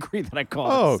angry that I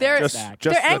call it a snack.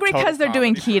 just they're angry the total because they're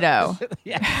doing comedy. keto.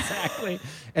 Yeah, exactly.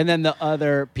 And then the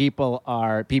other people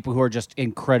are people who are just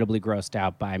incredibly grossed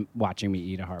out by watching me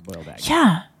eat a hard-boiled egg.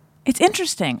 Yeah. It's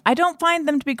interesting. I don't find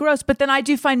them to be gross, but then I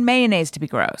do find mayonnaise to be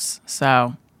gross.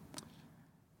 So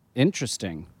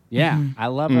Interesting. Yeah, I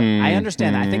love it. I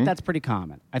understand that. I think that's pretty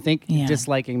common. I think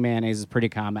disliking mayonnaise is pretty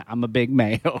common. I'm a big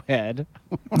mayo head.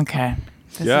 okay.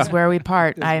 This Yeah. is where we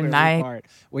part. We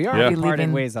are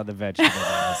parting ways on the vegetables,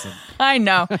 Alison. I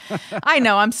know.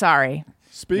 I'm sorry.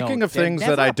 Speaking No, of things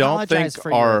never that I don't apologize think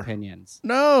for your are opinions.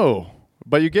 No.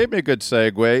 But you gave me a good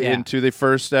segue Yeah. into the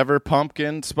first ever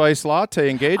pumpkin spice latte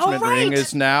engagement right. ring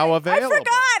is now I available.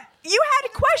 forgot. You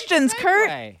had questions, Kurt.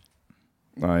 Segue.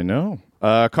 I know.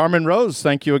 Carmen Rose,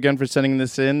 thank you again for sending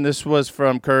this in. This was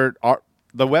from Kurt,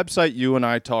 the website you and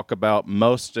I talk about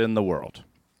most in the world.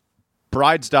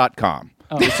 Brides.com.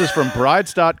 This is from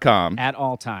brides.com. At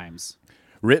all times.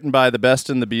 Written by the best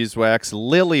in the beeswax,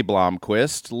 Lily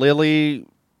Blomquist. Lily,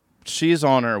 she's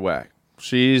on her way.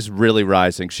 She's really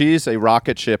rising. She's a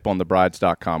rocket ship on the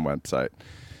brides.com website.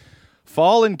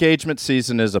 Fall engagement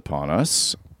season is upon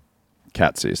us.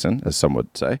 Cat season, as some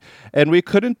would say. And we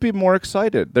couldn't be more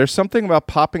excited. There's something about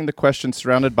popping the question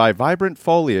surrounded by vibrant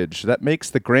foliage that makes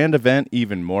the grand event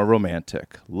even more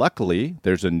romantic. Luckily,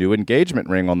 there's a new engagement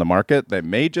ring on the market that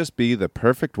may just be the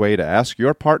perfect way to ask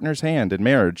your partner's hand in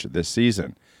marriage this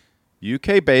season.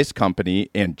 UK-based company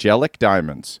Angelic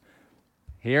Diamonds.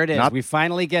 Here it is. We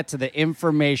finally get to the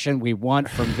information we want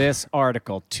from this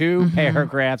article. 2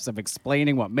 paragraphs of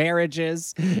explaining what marriage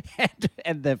is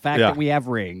and the fact that we have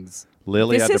rings.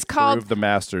 Lily This had is to called- prove the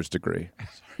master's degree.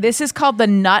 This is called the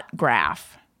nut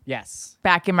graph. Yes.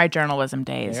 Back in my journalism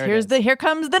days. There it is. Here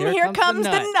comes the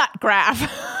nut graph.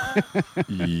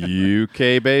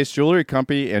 UK-based jewelry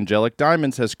company Angelic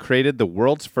Diamonds has created the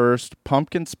world's first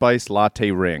pumpkin spice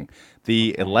latte ring.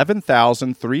 The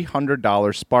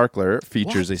 $11,300 sparkler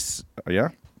features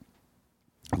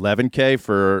 $11K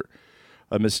for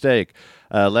a mistake.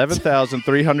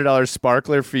 $11,300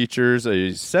 sparkler features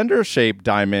a cinder-shaped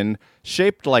diamond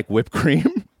shaped like whipped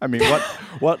cream. I mean,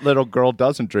 what little girl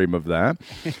doesn't dream of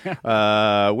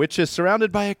that? Which is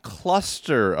surrounded by a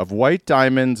cluster of white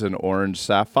diamonds and orange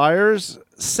sapphires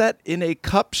set in a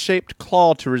cup-shaped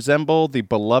claw to resemble the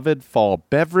beloved fall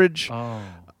beverage. Oh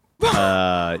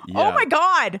my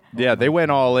God. Yeah, they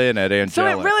went all in at Angelic. So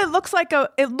it really looks like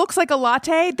a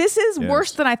latte. This is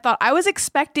worse than I thought. I was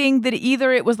expecting that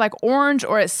either it was like orange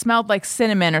or it smelled like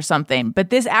cinnamon or something, but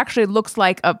this actually looks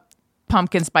like a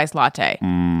pumpkin spice latte.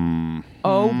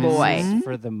 Oh boy. This is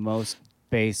for the most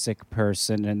basic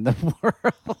person in the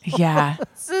world. Yeah.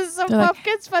 This is a They're like-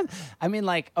 pumpkin spice. I mean,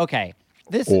 like, okay.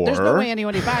 There's no way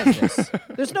anybody buys this.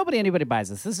 Anybody buys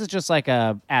this. This is just like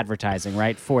advertising,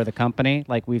 right, for the company.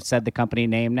 Like we've said the company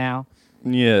name now.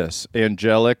 Yes,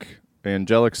 Angelic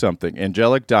something.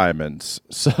 Angelic Diamonds.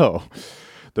 So,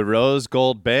 the rose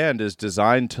gold band is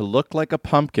designed to look like a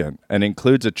pumpkin and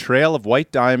includes a trail of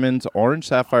white diamonds, orange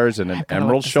sapphires, and an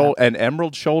emerald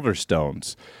shoulder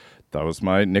stones. That was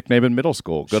my nickname in middle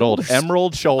school. Good old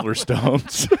emerald shoulder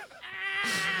stones.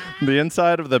 The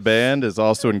inside of the band is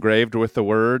also engraved with the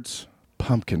words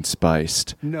pumpkin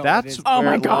spiced. No, That's it where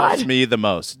my it God. lost me the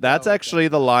most. That's actually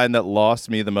the line that lost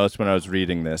me the most when I was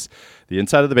reading this. The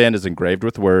inside of the band is engraved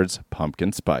with words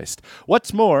pumpkin spiced.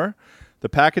 What's more, the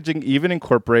packaging even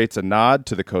incorporates a nod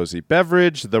to the cozy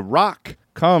beverage. The rock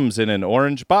Comes in an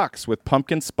orange box with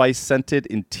pumpkin spice scented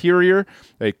interior,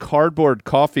 a cardboard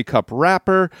coffee cup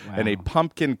wrapper, and a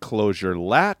pumpkin closure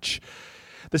latch.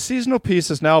 The seasonal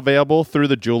piece is now available through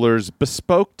the jeweler's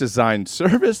bespoke design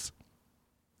service.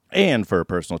 And for a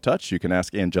personal touch, you can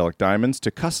ask Angelic Diamonds to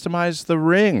customize the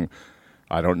ring.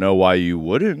 I don't know why you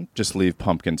wouldn't just leave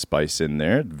pumpkin spice in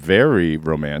there. Very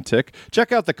romantic.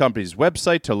 Check out the company's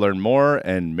website to learn more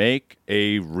and make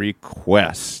a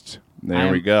request.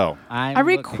 There we go. I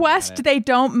request they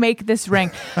don't make this ring.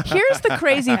 Here's the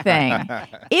crazy thing.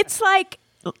 It's like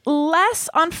less,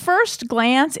 on first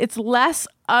glance, it's less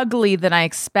ugly than I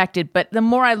expected, but the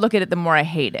more I look at it, the more I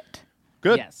hate it.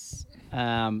 Good. Yes.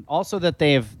 Also, that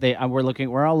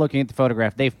we're all looking at the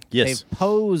photograph. They've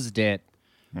posed it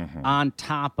on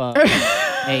top of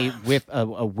a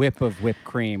whip of whipped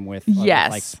cream with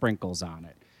like sprinkles on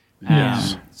it.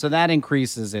 Yes. So that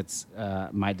increases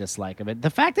my dislike of it.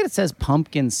 The fact that it says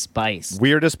pumpkin spice.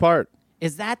 Weirdest part.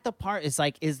 Is that the part? It's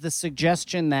like, is the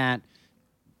suggestion that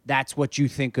that's what you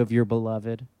think of your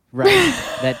beloved, right?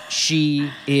 That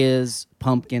she is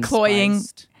pumpkin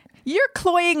spiced. You're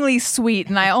cloyingly sweet,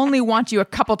 and I only want you a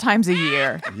couple times a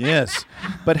year. Yes.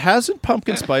 But hasn't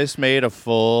Pumpkin Spice made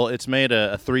it's made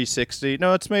a 360?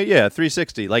 No, it's made, a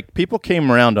 360. Like, people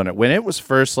came around on it. When it was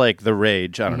first, like, the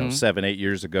rage, I don't know, 7, 8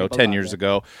 years ago, 10 years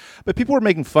ago. But people were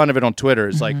making fun of it on Twitter.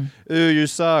 It's like, ooh, you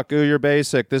suck. Ooh, you're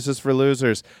basic. This is for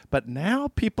losers. But now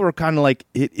people are kind of like,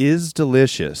 it is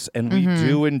delicious, and we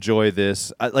do enjoy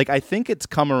this. I think it's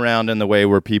come around in the way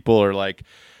where people are like,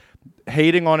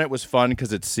 hating on it was fun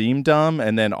because it seemed dumb,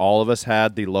 and then all of us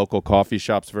had the local coffee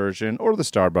shop's version or the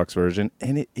Starbucks version,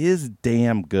 and it is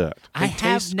damn good. I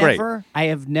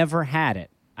have never had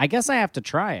it. I guess I have to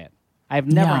try it. I've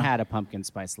never had a pumpkin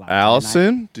spice latte.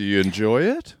 Allison, do you enjoy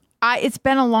it? It's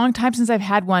been a long time since I've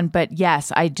had one, but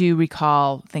yes, I do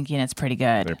recall thinking it's pretty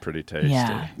good. They're pretty tasty.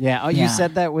 Yeah. Oh, you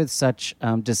said that with such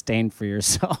disdain for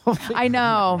yourself. I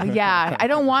know. Yeah. I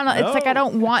don't want to. It's like I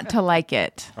don't want to like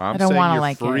it. I don't want to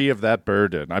like it. I'm saying you're free of that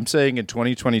burden. I'm saying in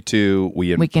 2022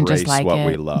 we can just like what it.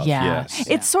 we love. Yeah. Yes.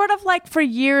 It's sort of like for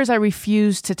years I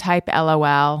refused to type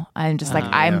LOL. I'm just like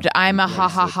I'm a ha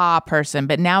ha ha person,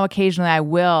 but now occasionally I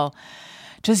will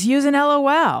just use an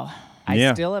LOL.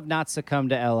 I still have not succumbed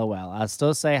to LOL. I'll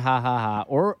still say ha ha ha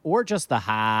or just the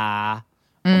ha.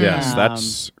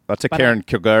 Yes, that's a Karen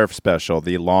Kilgariff special,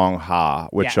 the long ha,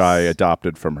 which I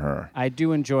adopted from her. I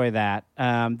do enjoy that.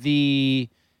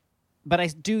 But I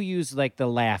do use like the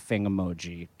laughing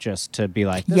emoji just to be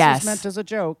like, this is meant as a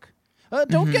joke.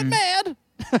 Don't get mad.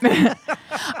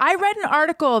 I read an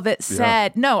article that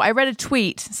said, I read a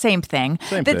tweet, same thing,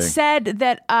 said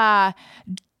that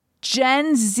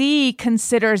Gen Z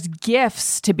considers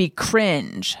GIFs to be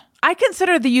cringe. I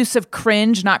consider the use of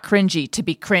cringe, not cringy, to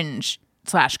be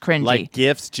cringe/cringy. Like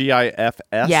GIFs, GIFS?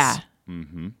 Yeah.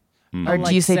 Or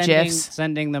do you say GIFs?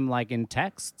 Sending them like in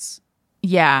texts?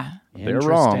 Yeah. They're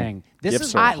wrong.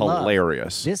 GIFs are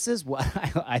hilarious. This is what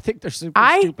I think they're super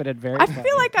stupid and very funny. I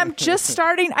feel like I'm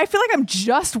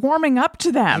just warming up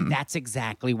to them. And that's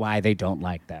exactly why they don't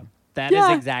like them. That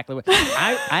is exactly what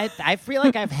I feel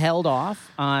like I've held off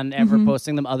on ever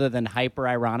posting them other than hyper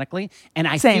ironically. And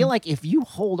I feel like if you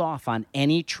hold off on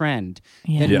any trend,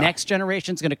 the next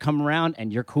generation's going to come around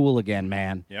and you're cool again,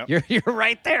 man. Yep. You're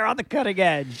right there on the cutting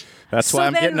edge. That's why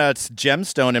I'm getting a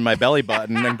gemstone in my belly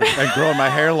button and growing my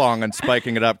hair long and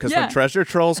spiking it up. Because when Treasure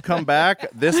Trolls come back,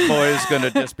 this boy is going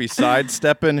to just be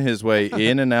sidestepping his way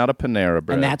in and out of Panera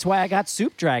Bread. And that's why I got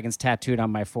Soup Dragons tattooed on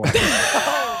my forehead.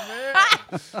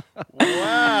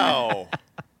 Wow.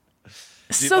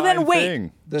 So then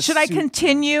wait, should I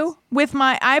continue with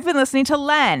I've been listening to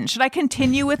Len. Should I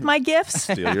continue with my gifts?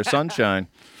 Steal your sunshine.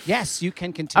 Yes, you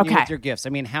can continue with your gifts. I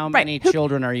mean, how many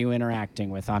children are you interacting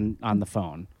with on the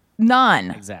phone?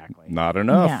 None. Exactly. Not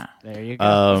enough. Yeah. There you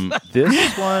go.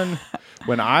 This one,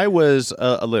 when I was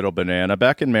a little banana,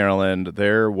 back in Maryland,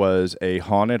 there was a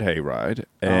haunted hayride.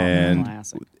 And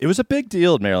it was a big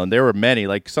deal in Maryland. There were many.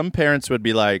 Like, some parents would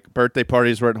be like, birthday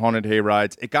parties were at haunted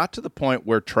hayrides. It got to the point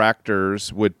where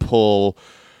tractors would pull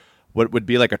what would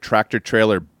be like a tractor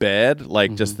trailer bed,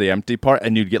 like just the empty part,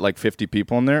 and you'd get like 50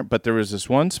 people in there. But there was this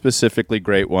one specifically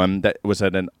great one that was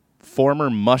at a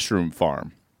former mushroom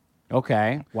farm.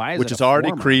 Okay. Why is Which it is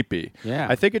already creepy. Yeah.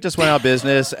 I think it just went out of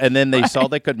business, and then they saw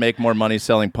they could make more money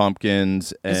selling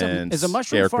pumpkins and Is a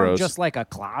mushroom scarecrows. farm just like a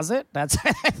closet? That's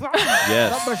I thought.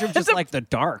 Yes. That mushroom's just like the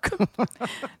dark.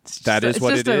 That is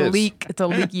what it is. It's a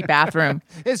leaky bathroom.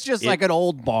 It's just like an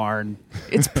old barn.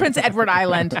 It's Prince Edward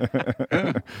Island.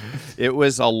 It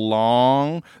was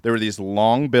there were these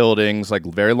long buildings, like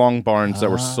very long barns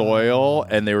that were soil,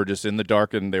 and they were just in the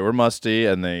dark, and they were musty,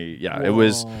 and it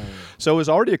was... So it was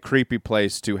already a creepy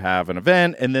place to have an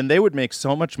event, and then they would make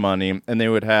so much money, and they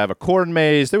would have a corn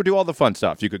maze. They would do all the fun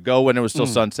stuff. You could go when it was still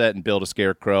sunset and build a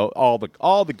scarecrow, all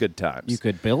the good times. You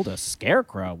could build a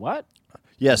scarecrow. What?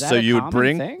 Yes, so you would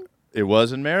bring thing? It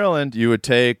was in Maryland. You would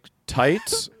take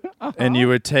tights and you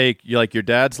would take like your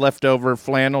dad's leftover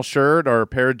flannel shirt or a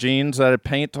pair of jeans that had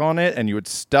paint on it, and you would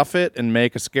stuff it and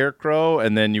make a scarecrow,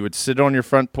 and then you would sit on your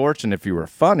front porch, and if you were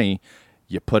funny,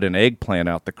 you put an eggplant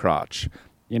out the crotch.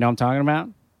 You know what I'm talking about?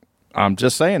 I'm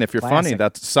just saying, if you're funny,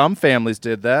 that's some families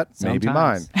did that.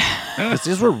 Sometimes. Maybe mine.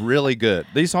 These were really good.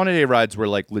 These haunted day rides were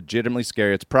like legitimately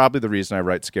scary. It's probably the reason I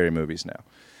write scary movies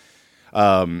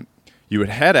now. You would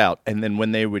head out, and then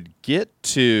when they would get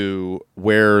to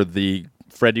where the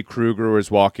Freddy Krueger was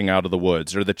walking out of the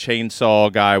woods or the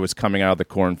chainsaw guy was coming out of the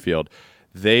cornfield,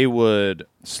 they would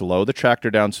slow the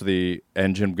tractor down so the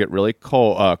engine would get really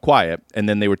quiet, and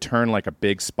then they would turn like a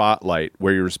big spotlight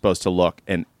where you were supposed to look,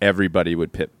 and everybody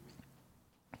would pit.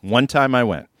 One time I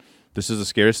went. This is the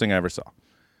scariest thing I ever saw.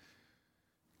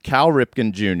 Cal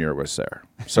Ripken Jr. was there.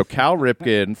 So Cal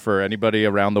Ripken, for anybody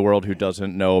around the world who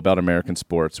doesn't know about American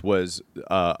sports, was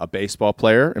a baseball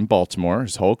player in Baltimore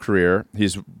his whole career.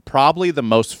 He's probably the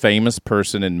most famous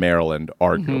person in Maryland,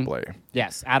 arguably. Mm-hmm.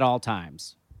 Yes, at all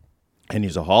times. And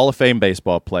he's a Hall of Fame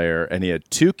baseball player, and he had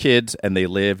 2 kids, and they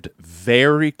lived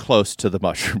very close to the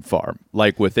mushroom farm,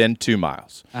 like within 2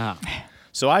 miles. Uh-huh.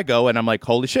 So I go, and I'm like,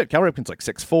 holy shit, Cal Ripken's like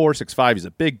 6'4", 6'5". He's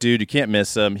a big dude. You can't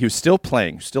miss him. He was still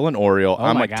playing, still an Oriole.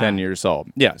 I'm like 10 years old.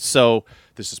 Yeah, so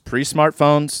this is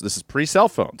pre-smartphones. This is pre-cell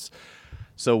phones.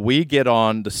 So we get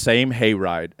on the same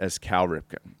hayride as Cal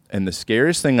Ripken. And the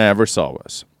scariest thing I ever saw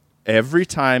was every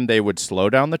time they would slow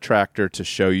down the tractor to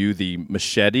show you the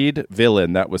macheted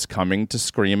villain that was coming to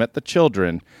scream at the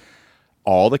children,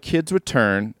 all the kids would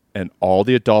turn and all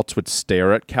the adults would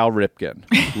stare at Cal Ripken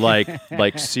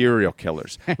like serial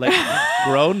killers. Like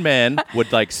grown men would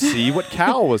like see what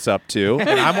Cal was up to,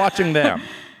 and I'm watching them.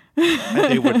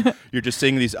 And you're just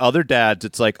seeing these other dads.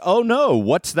 It's like, oh no,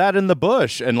 what's that in the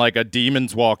bush? And like a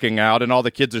demon's walking out, and all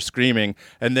the kids are screaming.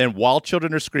 And then while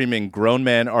children are screaming, grown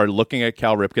men are looking at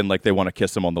Cal Ripken like they want to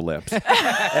kiss him on the lips.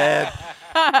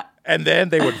 And then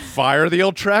they would fire the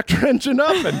old tractor engine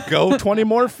up and go 20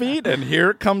 more feet, and here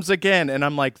it comes again. And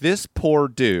I'm like, this poor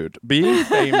dude, being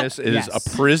famous is a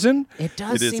prison. It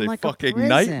does It is seem a like fucking prison.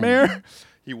 nightmare.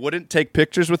 He wouldn't take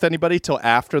pictures with anybody till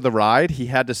after the ride. He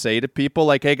had to say to people,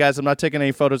 like, hey, guys, I'm not taking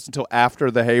any photos until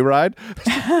after the hayride.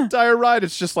 The entire ride,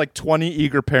 it's just like 20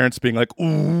 eager parents being like,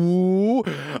 ooh,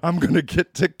 I'm going to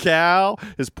get to Cal.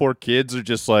 His poor kids are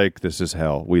just like, this is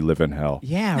hell. We live in hell.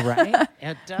 Yeah, right?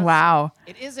 It does. Wow.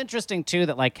 It is interesting, too,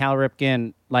 that, like, Cal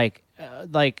Ripken,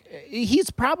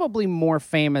 he's probably more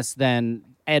famous than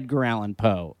Edgar Allan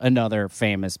Poe, another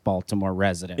famous Baltimore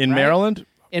resident. In right? Maryland?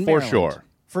 In For Maryland. sure.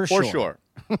 For sure.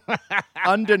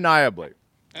 Undeniably.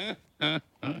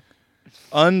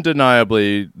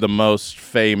 Undeniably, the most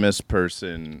famous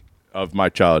person of my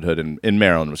childhood in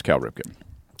Maryland was Cal Ripken.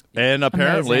 And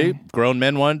apparently, Amazing. grown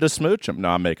men wanted to smooch him. No,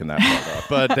 I'm making that part up.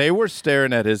 But they were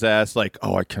staring at his ass like,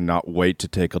 oh, I cannot wait to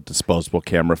take a disposable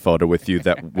camera photo with you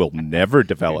that will never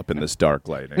develop in this dark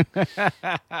lighting.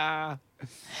 Can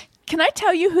I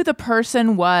tell you who the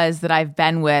person was that I've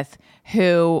been with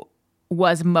who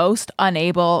was most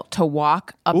unable to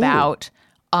walk about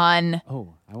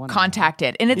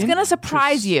uncontacted? And it's going to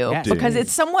surprise you because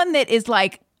it's someone that is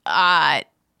like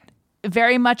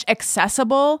very much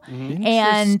accessible.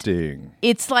 And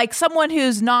it's like someone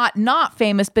who's not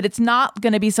famous, but it's not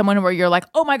going to be someone where you're like,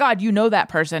 oh my God, you know that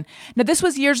person. Now, this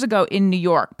was years ago in New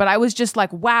York, but I was just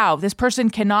like, wow, this person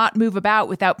cannot move about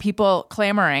without people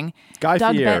clamoring. Guy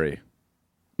Fieri.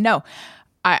 No.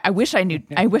 I wish I knew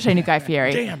Guy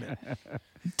Fieri. Damn it.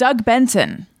 Doug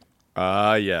Benson.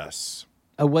 Yes.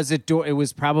 Was it? It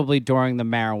was probably during the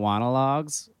marijuana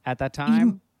logs at that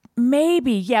time.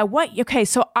 Maybe, yeah. What? Okay,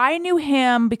 so I knew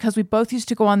him because we both used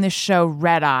to go on this show,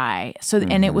 Red Eye. So,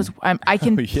 and it was I'm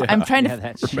trying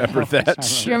to Remember that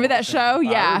show? remember that show?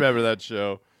 Yeah, I remember that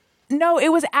show. No, it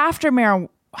was after marijuana.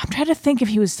 I'm trying to think if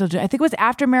he was still doing. I think it was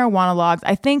after marijuana logs.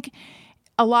 I think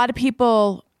a lot of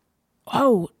people.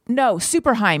 Oh no,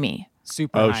 Super Jaime.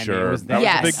 Super Oh, Jaime sure. was That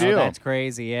there. was a big deal. Oh, that's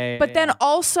crazy. Yeah. But then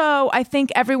also, I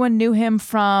think everyone knew him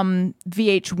from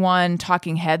VH1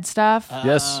 Talking Head stuff.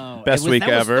 Yes. Best week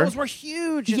ever. Those were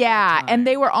huge. At Yeah, that time. and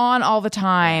they were on all the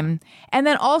time. And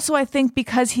then also, I think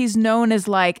because he's known as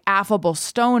like affable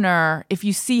stoner, if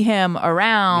you see him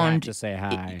around, to say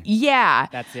hi. yeah.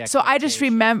 That's the so I just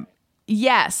expectation. remember,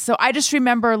 yes. So I just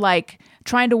remember like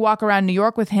trying to walk around New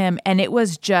York with him, and it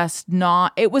was just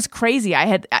not. It was crazy. I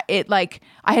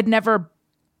had never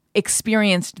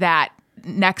experienced that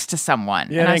next to someone.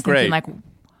 Yeah, and I was it ain't great. thinking, like,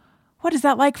 what is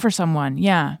that like for someone?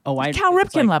 Yeah. Oh, It's Cal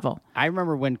it's Ripken level. I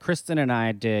remember when Kristen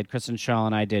Shaw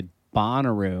and I did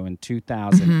Bonnaroo in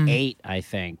 2008, I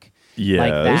think.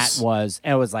 Yes. Like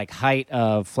it was like height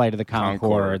of Flight of the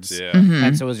Conchords. Yeah.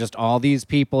 And so it was just all these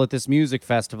people at this music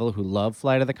festival who love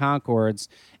Flight of the Conchords.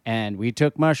 And we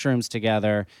took mushrooms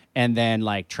together and then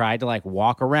like tried to like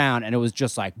walk around, and it was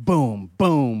just like boom,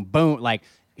 boom, boom. Like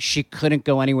she couldn't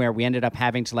go anywhere. We ended up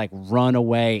having to like run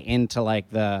away into like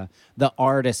the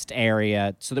artist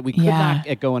area so that we could not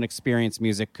go and experience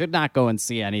music, could not go and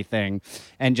see anything,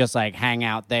 and just like hang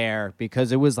out there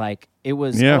because I was like,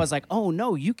 oh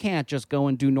no, you can't just go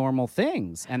and do normal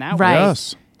things. And that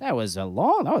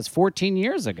was 14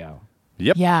 years ago.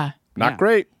 Yep. Yeah. Not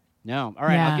great. No. All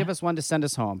right, Yeah. I'll give us one to send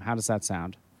us home. How does that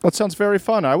sound? That sounds very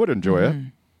fun. I would enjoy it.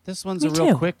 This one's Me a real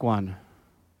too. quick one.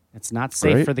 It's not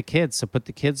safe Great. for the kids, so put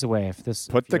the kids away. Toss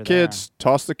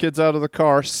the kids out of the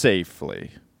car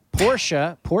safely.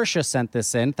 Portia sent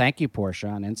this in. Thank you, Portia,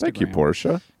 on Instagram. Thank you,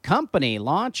 Portia. Company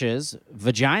launches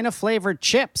vagina-flavored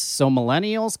chips so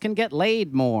millennials can get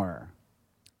laid more.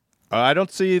 I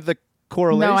don't see the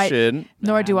correlation.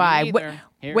 Nor do I. neither.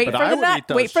 Wait But for I the would nut. eat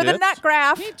those Wait for the chips. nut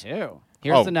graph. Me too.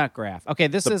 Here's the nut graph. Okay,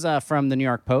 this is from the New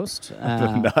York Post.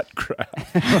 The nut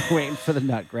graph. We're waiting for the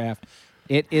nut graph.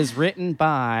 It is written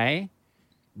by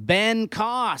Ben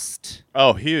Cost.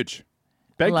 Oh, huge.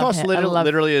 Ben love Cost him. I love-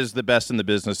 literally is the best in the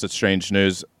business at Strange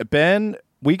News. Ben,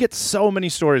 we get so many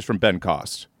stories from Ben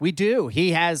Cost. We do.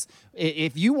 He has.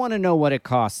 If you want to know what it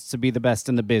costs to be the best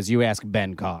in the biz, you ask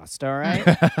Ben Cost. All right.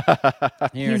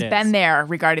 Here He's it is. been there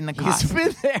regarding the He's cost.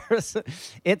 been there.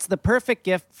 It's the perfect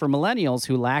gift for millennials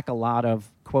who lack a lot of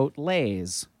quote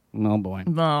lays. Oh boy.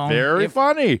 No. Very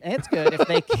funny. It's good. If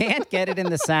they can't get it in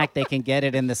the sack, they can get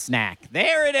it in the snack.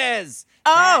 There it is.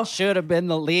 Oh. That should have been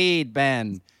the lead,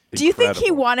 Ben. Do you think he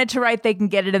Incredible. wanted to write they can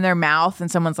get it in their mouth and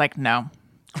someone's like, no,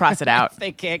 cross it out? If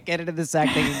they can't get it in the sack,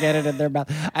 they can get it in their mouth.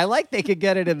 I like they could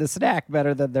get it in the snack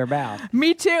better than their mouth.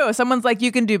 Me too. Someone's like,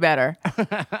 you can do better.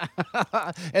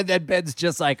 And then Ben's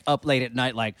just like up late at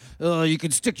night, like, oh, you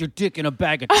can stick your dick in a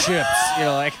bag of chips. You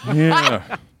know, like,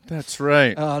 Yeah, that's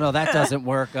right. oh, no, that doesn't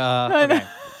work. Okay.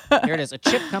 Here it is. A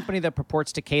chip company that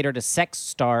purports to cater to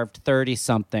sex-starved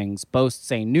 30-somethings boasts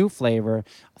a new flavor.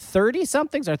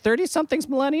 30-somethings? Are 30-somethings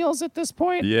millennials at this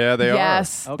point? Yeah, they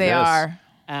Yes, are. they Yes.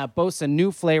 are. Boasts a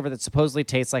new flavor that supposedly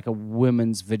tastes like a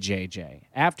woman's vajayjay.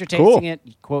 After Cool. tasting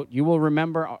it, quote, you will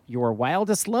remember your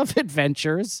wildest love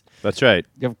adventures. That's right.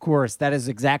 Of course, that is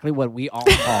exactly what we all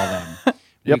call them.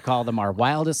 We Yep. call them our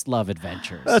wildest love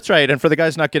adventures. That's right. And for the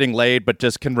guys not getting laid, but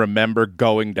just can remember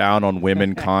going down on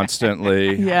women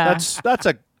constantly. Yeah. That's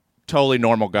a totally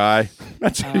normal guy.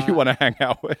 That's who you want to hang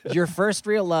out with. Your first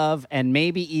real love and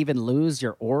maybe even lose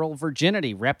your oral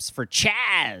virginity reps for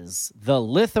Chaz, the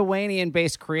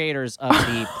Lithuanian-based creators of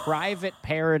the private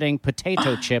parroting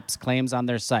potato chips claims on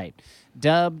their site.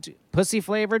 Dubbed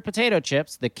pussy-flavored potato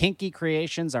chips, the kinky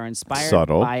creations are inspired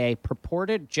Subtle. by a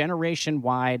purported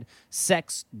generation-wide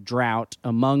sex drought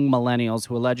among millennials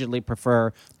who allegedly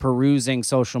prefer perusing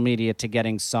social media to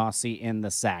getting saucy in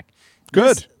the sack.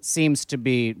 Good. This seems to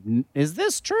be. Is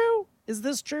this true? Is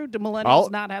this true? Do millennials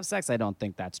not have sex? I don't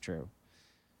think that's true.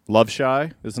 Love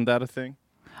shy? Isn't that a thing?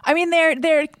 I mean,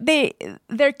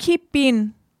 they're keep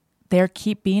being.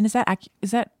 Is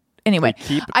that anyway?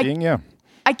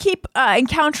 I keep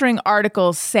encountering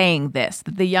articles saying this,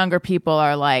 that the younger people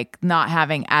are like not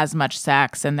having as much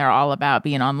sex and they're all about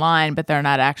being online, but they're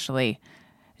not actually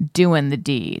doing the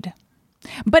deed.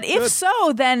 But if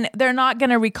so, then they're not going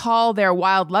to recall their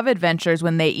wild love adventures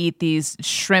when they eat these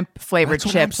shrimp flavored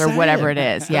chips or whatever it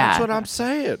is. Yeah. That's what I'm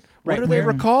saying. Right, What are they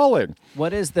recalling?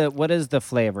 What is the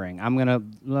flavoring? I'm gonna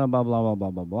blah blah blah blah blah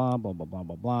blah blah blah blah blah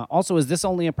blah blah. Also, is this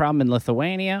only a problem in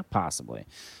Lithuania? Possibly.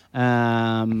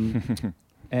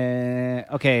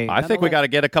 Okay. I think we got to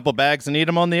get a couple bags and eat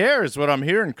them on the air is what I'm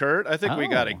hearing, Kurt. I think we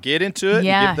got to get into it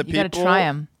Yeah, and give the you gotta people try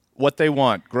 'em. what they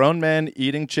want. Grown men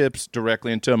eating chips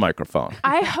directly into a microphone.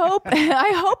 I hope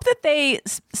that they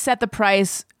set the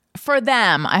price for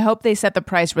them. I hope they set the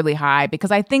price really high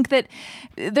because I think that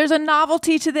there's a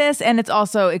novelty to this and it's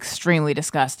also extremely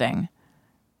disgusting.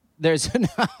 There's a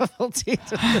novelty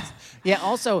to this. Yeah.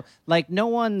 Also, like no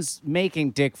one's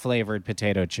making dick flavored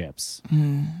potato chips.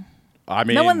 I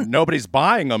mean, nobody's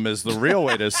buying them is the real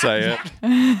way to say it.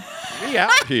 We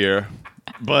out here,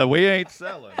 but we ain't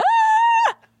selling.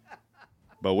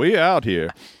 But we out here.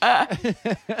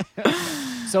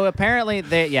 So apparently,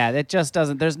 it just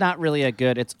doesn't. There's not really a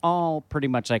good. It's all pretty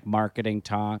much like marketing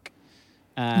talk.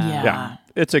 Yeah,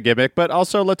 it's a gimmick, but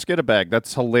also let's get a bag.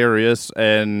 That's hilarious,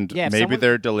 and Yeah, if maybe someone-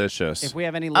 they're delicious. If we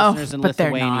have any listeners in but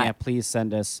they're Lithuania, not. please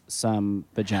send us some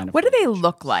vagina. What do they footage.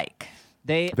 look like?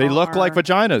 They look like are-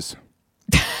 vaginas,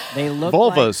 They look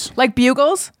vulvas, Like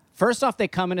bugles? First off, they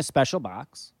come in a special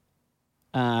box.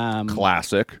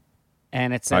 classic.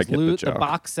 And it I says, get the the joke.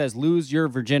 box says, lose your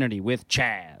virginity with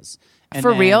Chaz. And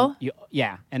For then real?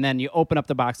 Yeah. And then you open up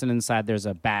the box, and inside there's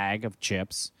a bag of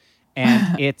chips.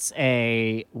 And it's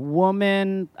a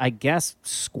woman, I guess,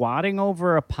 squatting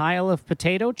over a pile of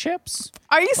potato chips.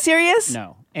 Are you serious?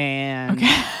 No. And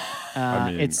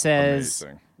I mean, it says,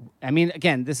 amazing. I mean,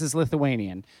 again, this is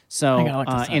Lithuanian. So gotta look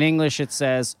this up. in English, it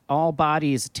says, all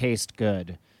bodies taste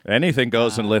good. Anything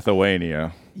goes in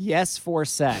Lithuania. Yes for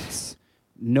sex.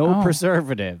 No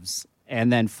preservatives.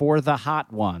 And then for the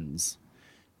hot ones.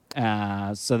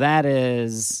 So that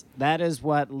is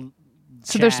what.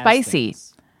 So they're Chaz spicy.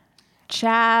 thinks.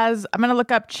 Chaz. I'm going to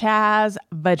look up Chaz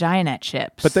vagina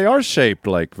chips. But they are shaped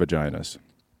like vaginas.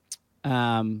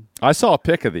 I saw a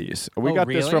pic of these. We Oh, got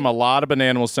this really? from a lot of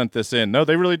Bananimals sent this in. No,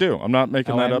 they really do. I'm not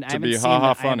making that up to be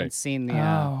ha-ha I funny. haven't seen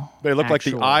the. They look like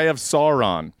the actual- Eye of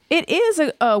Sauron. It is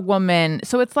a woman.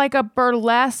 So it's like a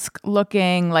burlesque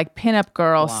looking like pinup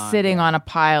girl Blonde, sitting yeah. on a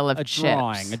pile of a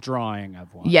chips. drawing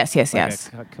of one. Yes, yes, Like yes.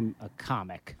 A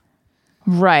comic.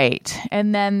 Right.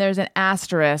 And then there's an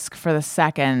asterisk for the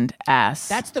second S.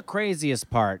 That's the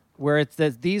craziest part, where it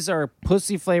says these are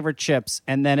pussy flavored chips,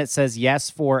 and then it says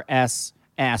yes for S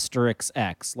asterisk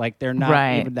X. Like they're not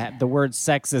Right. even that. The word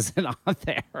sex isn't on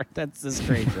there. That's the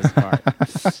strangest part.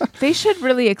 They should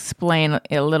really explain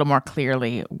a little more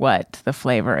clearly what the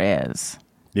flavor is.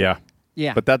 Yeah.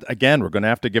 Yeah. But that, again, we're going to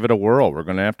have to give it a whirl. We're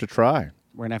going to have to try.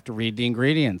 We're going to have to read the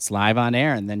ingredients live on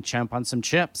air and then chomp on some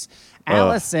chips.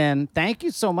 Alison, thank you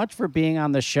so much for being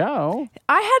on the show.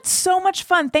 I had so much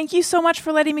fun. Thank you so much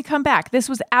for letting me come back. This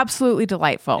was absolutely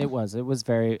delightful. It was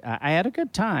very, I had a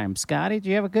good time. Scotty, do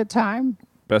you have a good time?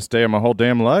 Best day of my whole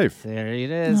damn life. There it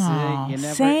is. Aw, You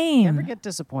same. never get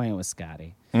disappointed with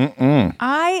Scotty.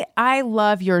 I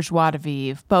love your joie de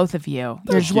vivre, both of you.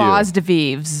 Your joie de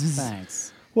vivre. Thanks.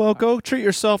 Well, go treat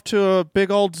yourself to a big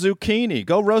old zucchini.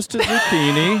 Go roast a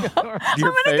zucchini. Your I'm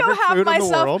gonna favorite go have food in the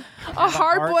myself world. a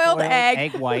hard-boiled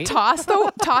egg white. toss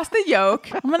the yolk.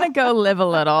 I'm gonna go live a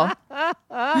little.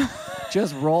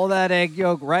 Just roll that egg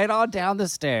yolk right on down the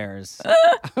stairs.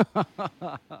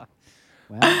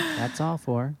 Well, that's all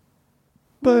for.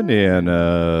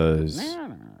 Bananas.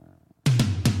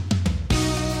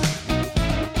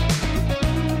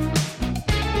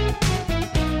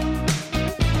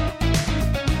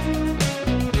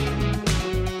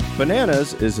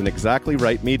 Bananas is an Exactly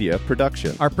Right Media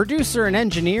production. Our producer and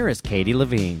engineer is Katie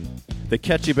Levine. The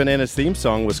Catchy Bananas theme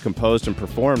song was composed and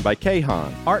performed by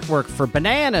Kahan. Artwork for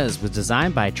Bananas was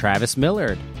designed by Travis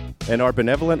Millard. And our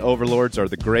benevolent overlords are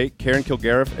the great Karen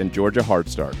Kilgariff and Georgia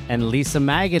Hardstark. And Lisa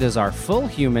Maggot is our full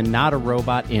human, not a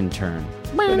robot intern.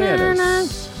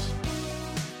 Bananas.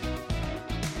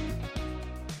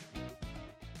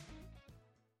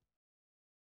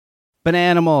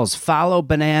 Bananimals, follow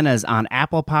Bananas on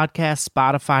Apple Podcasts,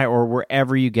 Spotify, or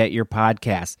wherever you get your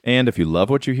podcasts. And if you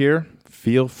love what you hear,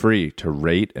 feel free to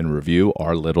rate and review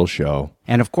our little show.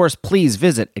 And of course, please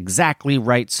visit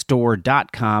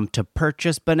exactlyrightstore.com to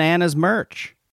purchase Bananas merch.